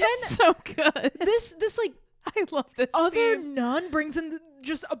 And then so good. This like I love this other scene. nun brings in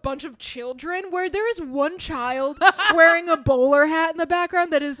just a bunch of children where there is one child wearing a bowler hat in the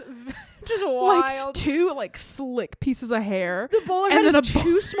background that is just wild. Like two like slick pieces of hair. The bowler hat is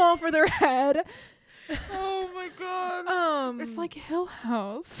too small for their head. Oh my God. It's like Hill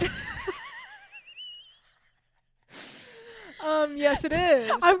House. Yes it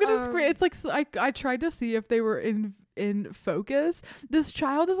is. I'm gonna scream. It's like I tried to see if they were in focus. This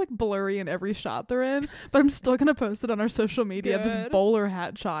child is like blurry in every shot they're in, but I'm still gonna post it on our social media. Good. This bowler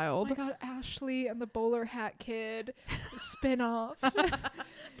hat child. Oh my God, Ashley and the bowler hat kid spin-off.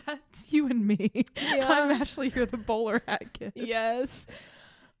 That's you and me. Yeah. I'm Ashley, you're the bowler hat kid. Yes.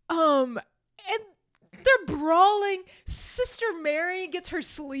 And they're brawling. Sister Mary gets her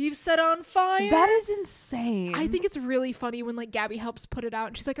sleeve set on fire. That is insane. I think it's really funny when like Gabby helps put it out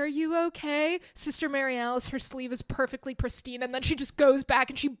and she's like, are you okay? Sister Mary Alice, her sleeve is perfectly pristine, and then she just goes back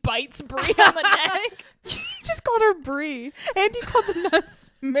and she bites Brie on the neck. You just called her Brie. And you called the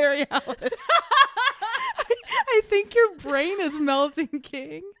nuns Mary Alice. I think your brain is melting,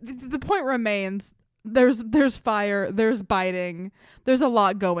 King. The point remains, there's fire, there's biting, there's a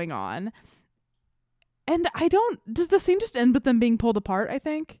lot going on. And does the scene just end with them being pulled apart, I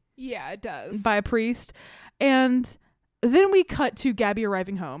think? Yeah, it does. By a priest. And then we cut to Gabby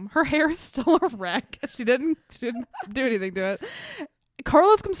arriving home. Her hair is still a wreck. She didn't do anything to it.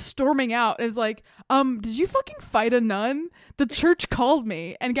 Carlos comes storming out and is like, did you fucking fight a nun? The church called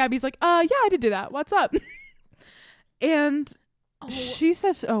me. And Gabby's like, yeah, I did do that. What's up? And she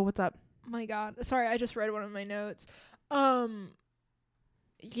says, oh, what's up? My God. Sorry, I just read one of my notes.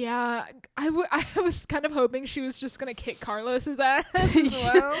 Yeah, I was kind of hoping she was just gonna kick Carlos's ass as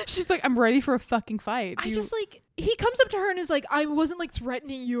well. She's like, I'm ready for a fucking fight. Just like, he comes up to her and is like, I wasn't like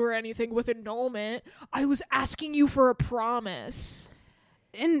threatening you or anything with annulment. I was asking you for a promise.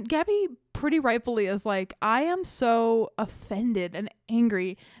 And Gabby pretty rightfully is like, I am so offended and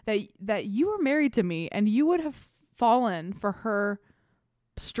angry that you were married to me and you would have fallen for her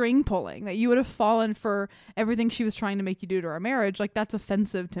string pulling, that you would have fallen for everything she was trying to make you do to our marriage. Like, that's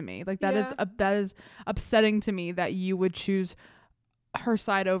offensive to me. Like, that is upsetting to me that you would choose her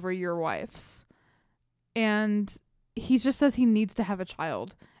side over your wife's. And he just says he needs to have a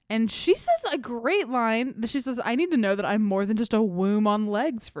child. And she says a great line. She says, I need to know that I'm more than just a womb on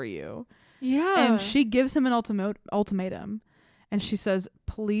legs for you. Yeah. And she gives him an ultimatum. And she says,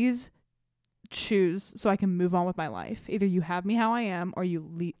 please choose so I can move on with my life. Either you have me how I am or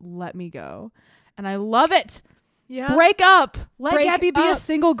you let me go. And I love it. Yeah. Break up. Let Break Gabby be up. a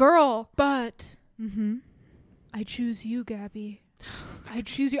single girl. But I choose you, Gabby. I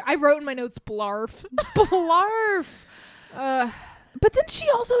choose you. I wrote in my notes, blarf. Blarf. But then she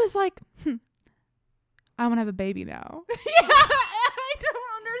also is like, I want to have a baby now. Yeah, I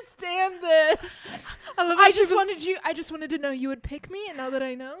don't understand this. I just wanted to know you would pick me, and now that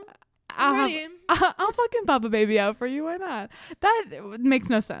I know, I'm ready. I'll fucking pop a baby out for you. Why not? That makes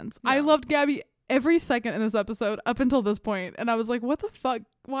no sense. No. I loved Gabby every second in this episode up until this point, and I was like, what the fuck?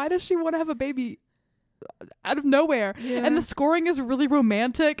 Why does she want to have a baby out of nowhere? Yeah. And the scoring is really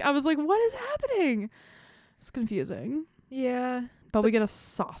romantic. I was like, what is happening? It's confusing. Yeah. But we get a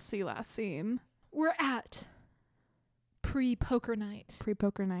saucy last scene. We're at pre-poker night.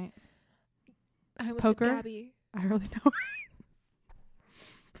 Pre-poker night. I almost Poker? said Gabby. I really know.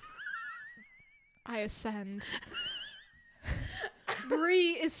 I ascend.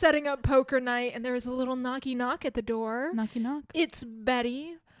 Bree is setting up poker night, and there is a little knocky knock at the door. Knocky knock. It's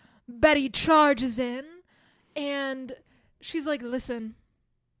Betty. Betty charges in, and she's like, listen,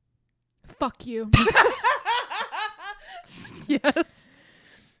 fuck you. Yes.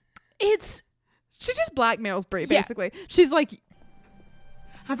 She just blackmails Bree, basically. Yeah. She's like,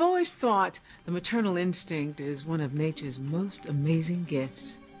 I've always thought the maternal instinct is one of nature's most amazing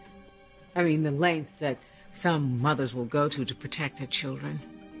gifts. I mean, the lengths that some mothers will go to protect their children.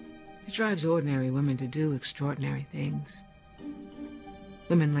 It drives ordinary women to do extraordinary things.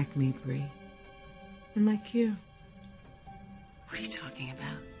 Women like me, Bree. And like you. What are you talking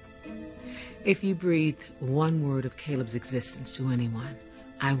about? If you breathe one word of Caleb's existence to anyone,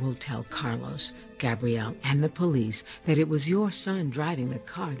 I will tell Carlos, Gabrielle, and the police that it was your son driving the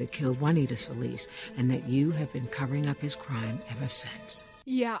car that killed Juanita Solis, and that you have been covering up his crime ever since.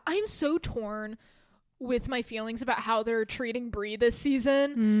 Yeah, I'm so torn with my feelings about how they're treating Bree this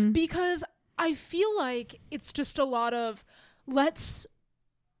season, because I feel like it's just a lot of let's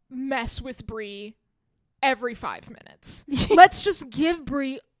mess with Bree every 5 minutes. Let's just give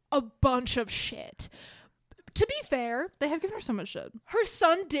Bree a bunch of shit. To be fair, they have given her so much shit. Her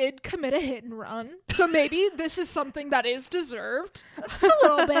son did commit a hit and run, so maybe this is something that is deserved, just a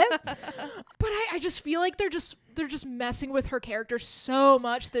little bit. But I just feel like they're just messing with her character so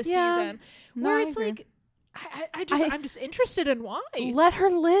much this season, where it's like, I'm just interested in why. Let her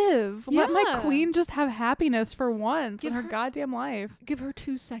live. Yeah. Let my queen just have happiness for once in her goddamn life. Give her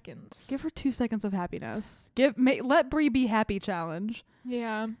 2 seconds. Give her 2 seconds of happiness. Let Bree be happy challenge.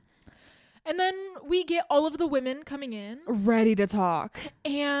 Yeah. And then we get all of the women coming in. Ready to talk.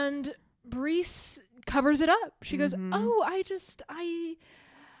 And Bree covers it up. She goes, oh, I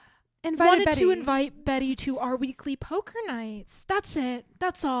wanted to invite Betty to our weekly poker nights. That's it.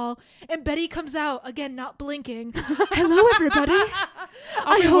 That's all. And Betty comes out, again, not blinking. Hello, everybody.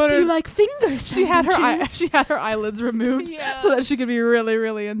 I hope you like finger sandwiches. She had her eyelids removed so that she could be really,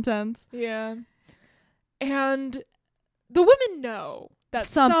 really intense. Yeah. And the women know that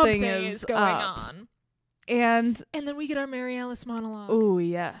something is going on. And then we get our Mary Alice monologue. Oh,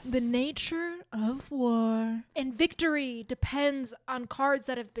 yes. The nature of war. And victory depends on cards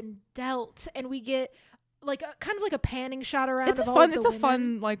that have been dealt. And we get like kind of like a panning shot around. It's a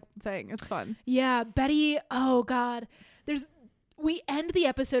fun like thing. It's fun. Yeah. Betty. Oh God. We end the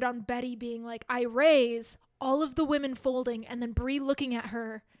episode on Betty being like, I raise, all of the women folding, and then Bree looking at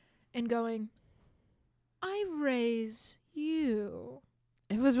her and going, I raise you.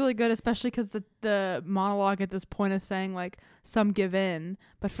 It was really good, especially because the monologue at this point is saying, like, some give in,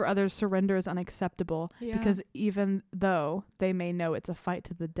 but for others, surrender is unacceptable. Yeah. Because even though they may know it's a fight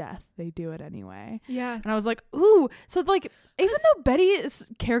to the death, they do it anyway. Yeah. And I was like, ooh. So, like, even though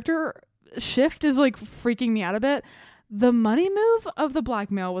Betty's character shift is, like, freaking me out a bit, the money move of the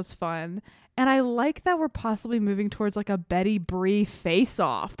blackmail was fun. And I like that we're possibly moving towards, like, a Betty Bree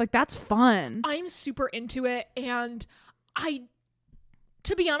face-off. Like, that's fun. I'm super into it, and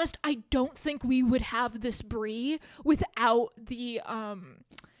to be honest, I don't think we would have this Bree without the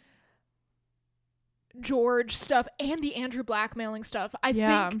George stuff and the Andrew blackmailing stuff. I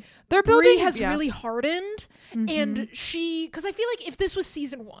think Bree has really hardened, and because I feel like if this was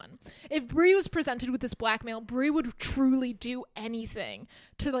season 1, if Bree was presented with this blackmail, Bree would truly do anything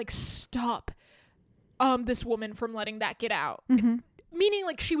to like stop this woman from letting that get out. Meaning,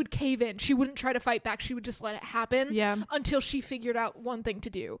 like, she would cave in. She wouldn't try to fight back. She would just let it happen until she figured out one thing to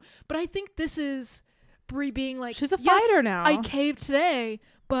do. But I think this is Bree being like, she's a fighter now. I caved today,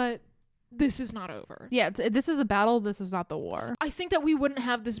 but this is not over. Yeah, this is a battle. This is not the war. I think that we wouldn't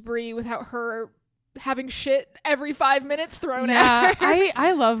have this Bree without her having shit every 5 minutes thrown at her.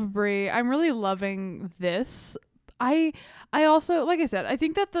 I love Bree. I'm really loving this. I also, like I said, I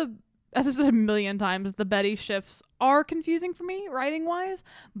think that as I've said a million times, the Betty shifts are confusing for me, writing-wise.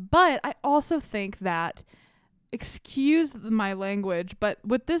 But I also think that excuse my language, but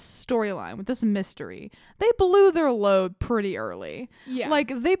with this storyline, with this mystery, they blew their load pretty early. Yeah.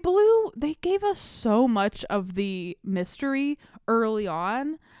 Like they gave us so much of the mystery early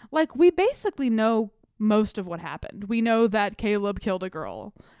on. Like we basically know most of what happened. We know that Caleb killed a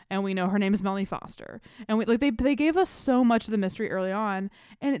girl, and we know her name is Melanie Foster. And they gave us so much of the mystery early on,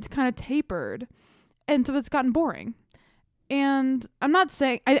 and it's kind of tapered. And so it's gotten boring. And I'm not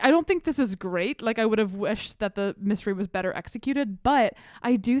saying, I don't think this is great. Like, I would have wished that the mystery was better executed, but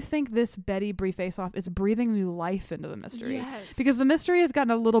I do think this Betty Bree face-off is breathing new life into the mystery. Yes. Because the mystery has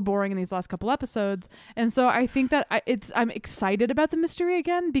gotten a little boring in these last couple episodes. And so I think that I'm excited about the mystery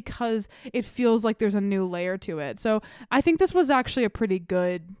again because it feels like there's a new layer to it. So I think this was actually a pretty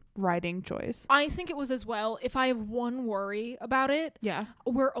good writing choice. I think it was as well. If I have one worry about it, Yeah.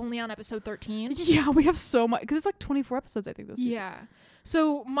 we're only on episode 13. Yeah, we have so much, because it's like 24 episodes, I think, this season. Yeah.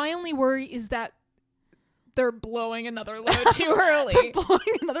 So my only worry is that they're blowing another load too early. They're blowing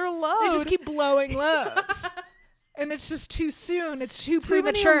another load. They just keep blowing loads. And it's just too soon. It's too Too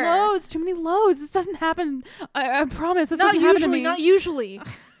premature. too many loads. This doesn't happen. I promise. This Not doesn't happen to usually, me. not usually.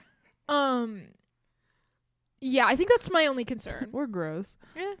 Yeah, I think that's my only concern. We're gross.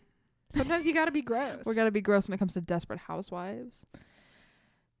 Yeah. Sometimes you gotta be gross. We're gotta be gross when it comes to Desperate Housewives.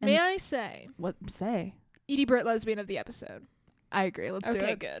 May I say, What say? Edie Britt lesbian of the episode. I agree. Let's do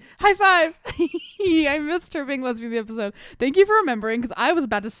Okay, it. good. High five. I missed her being lesbian of the episode. Thank you for remembering, because I was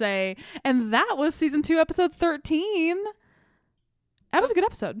about to say, and that was season 2, episode 13. That was a good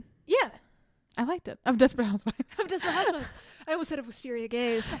episode. Yeah. I liked it. Of Desperate Housewives. Of Desperate Housewives. I almost said of Wisteria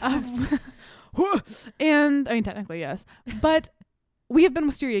Gays. And I mean, technically, yes. But we have been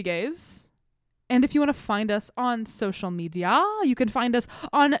Wisteria Gays. And if you want to find us on social media, you can find us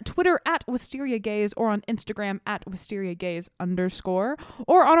on Twitter at Wisteria Gays, or on Instagram at Wisteria Gays _,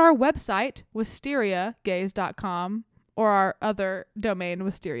 or on our website, wisteriagays.com, or our other domain,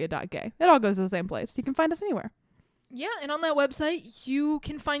 wisteria.gay. It all goes to the same place. You can find us anywhere. Yeah, and on that website, you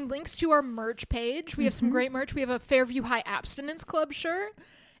can find links to our merch page. We have some great merch. We have a Fairview High Abstinence Club shirt,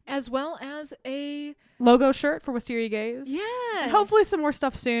 as well as a Logo shirt for Wisteria Gays. Yeah. And hopefully some more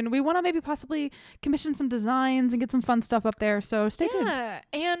stuff soon. We want to maybe possibly commission some designs and get some fun stuff up there. So stay tuned.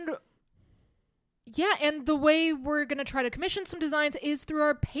 And the way we're going to try to commission some designs is through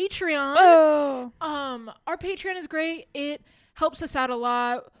our Patreon. Oh. Our Patreon is great. It helps us out a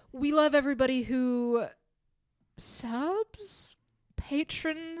lot. We love everybody who subs,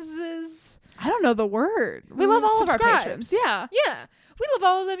 patrons. I don't know the word. We love all of our patrons. Yeah. Yeah. We love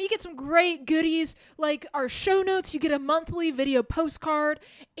all of them. You get some great goodies like our show notes. You get a monthly video postcard,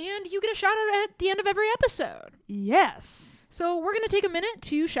 and you get a shout out at the end of every episode. Yes. So we're going to take a minute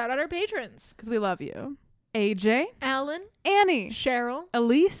to shout out our patrons. Because we love you. AJ. Alan. Annie. Cheryl.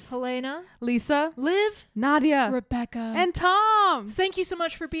 Elise. Helena. Lisa. Liv. Nadia. Rebecca. And Tom. Thank you so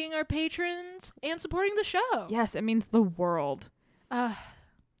much for being our patrons and supporting the show. Yes, it means the world.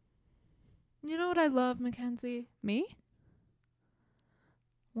 You know what I love, Mackenzie? Me?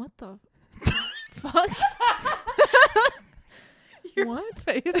 What the fuck? Your what?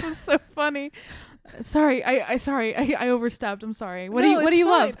 face was so funny. Sorry, I overstepped. I'm sorry. What do you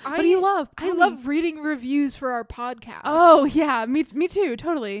love? fine. What do you love? I Tell me. love reading reviews for our podcast. Oh yeah, me too.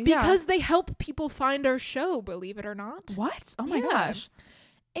 Totally. Yeah. Because they help people find our show, believe it or not. What? Oh my Yeah. gosh.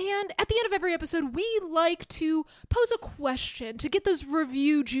 And at the end of every episode, we like to pose a question to get those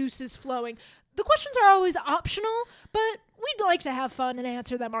review juices flowing. The questions are always optional, but we'd like to have fun and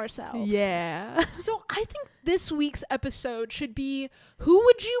answer them ourselves. Yeah. So I think this week's episode should be, who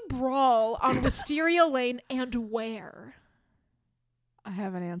would you brawl on Wisteria Lane and where? I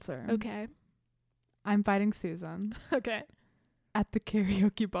have an answer. Okay. I'm fighting Susan Okay. at the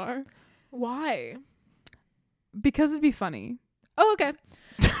karaoke bar Why? because it'd be funny. Oh, okay.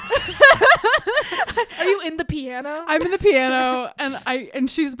 Are you in the piano? I'm in the piano and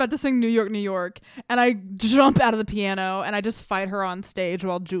she's about to sing New York, New York, and I jump out of the piano and I just fight her on stage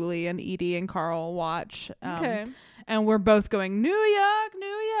while Julie and Edie and Carl watch. Okay. And we're both going New York, New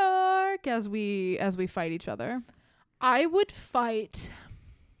York as we fight each other. I would fight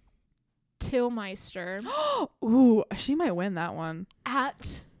Tillmeister Ooh, she might win that one.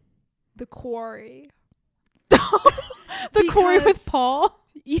 at the quarry. The quarry with Because- Paul.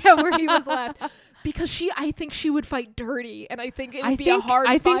 Yeah, where he was left. Because I think she would fight dirty, and I think it would be a hard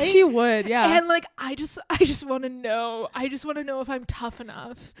fight. I think she would, yeah. And like, I just want to know. I just want to know if I'm tough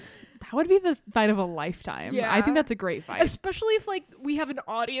enough. That would be the fight of a lifetime. Yeah. I think that's a great fight. Especially if like we have an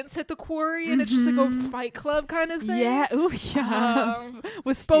audience at the quarry and it's just like a fight club kind of thing. Yeah. Ooh, yeah.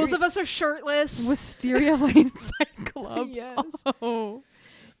 Both of us are shirtless. Wisteria Lane Fight Club. Yes. Oh.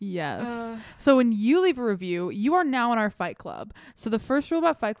 Yes. So when you leave a review, you are now in our Fight Club. So the first rule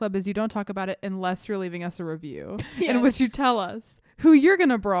about Fight Club is you don't talk about it unless you're leaving us a review in which you tell us who you're going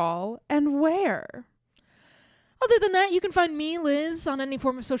to brawl and where. Other than that, you can find me, Liz, on any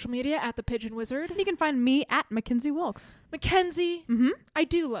form of social media at The Pigeon Wizard. And you can find me at Mackenzie Wilkes. Mackenzie, I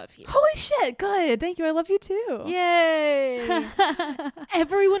do love you. Holy shit, good. Thank you. I love you too. Yay.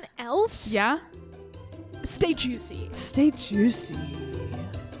 Everyone else, Yeah? stay juicy. Stay juicy.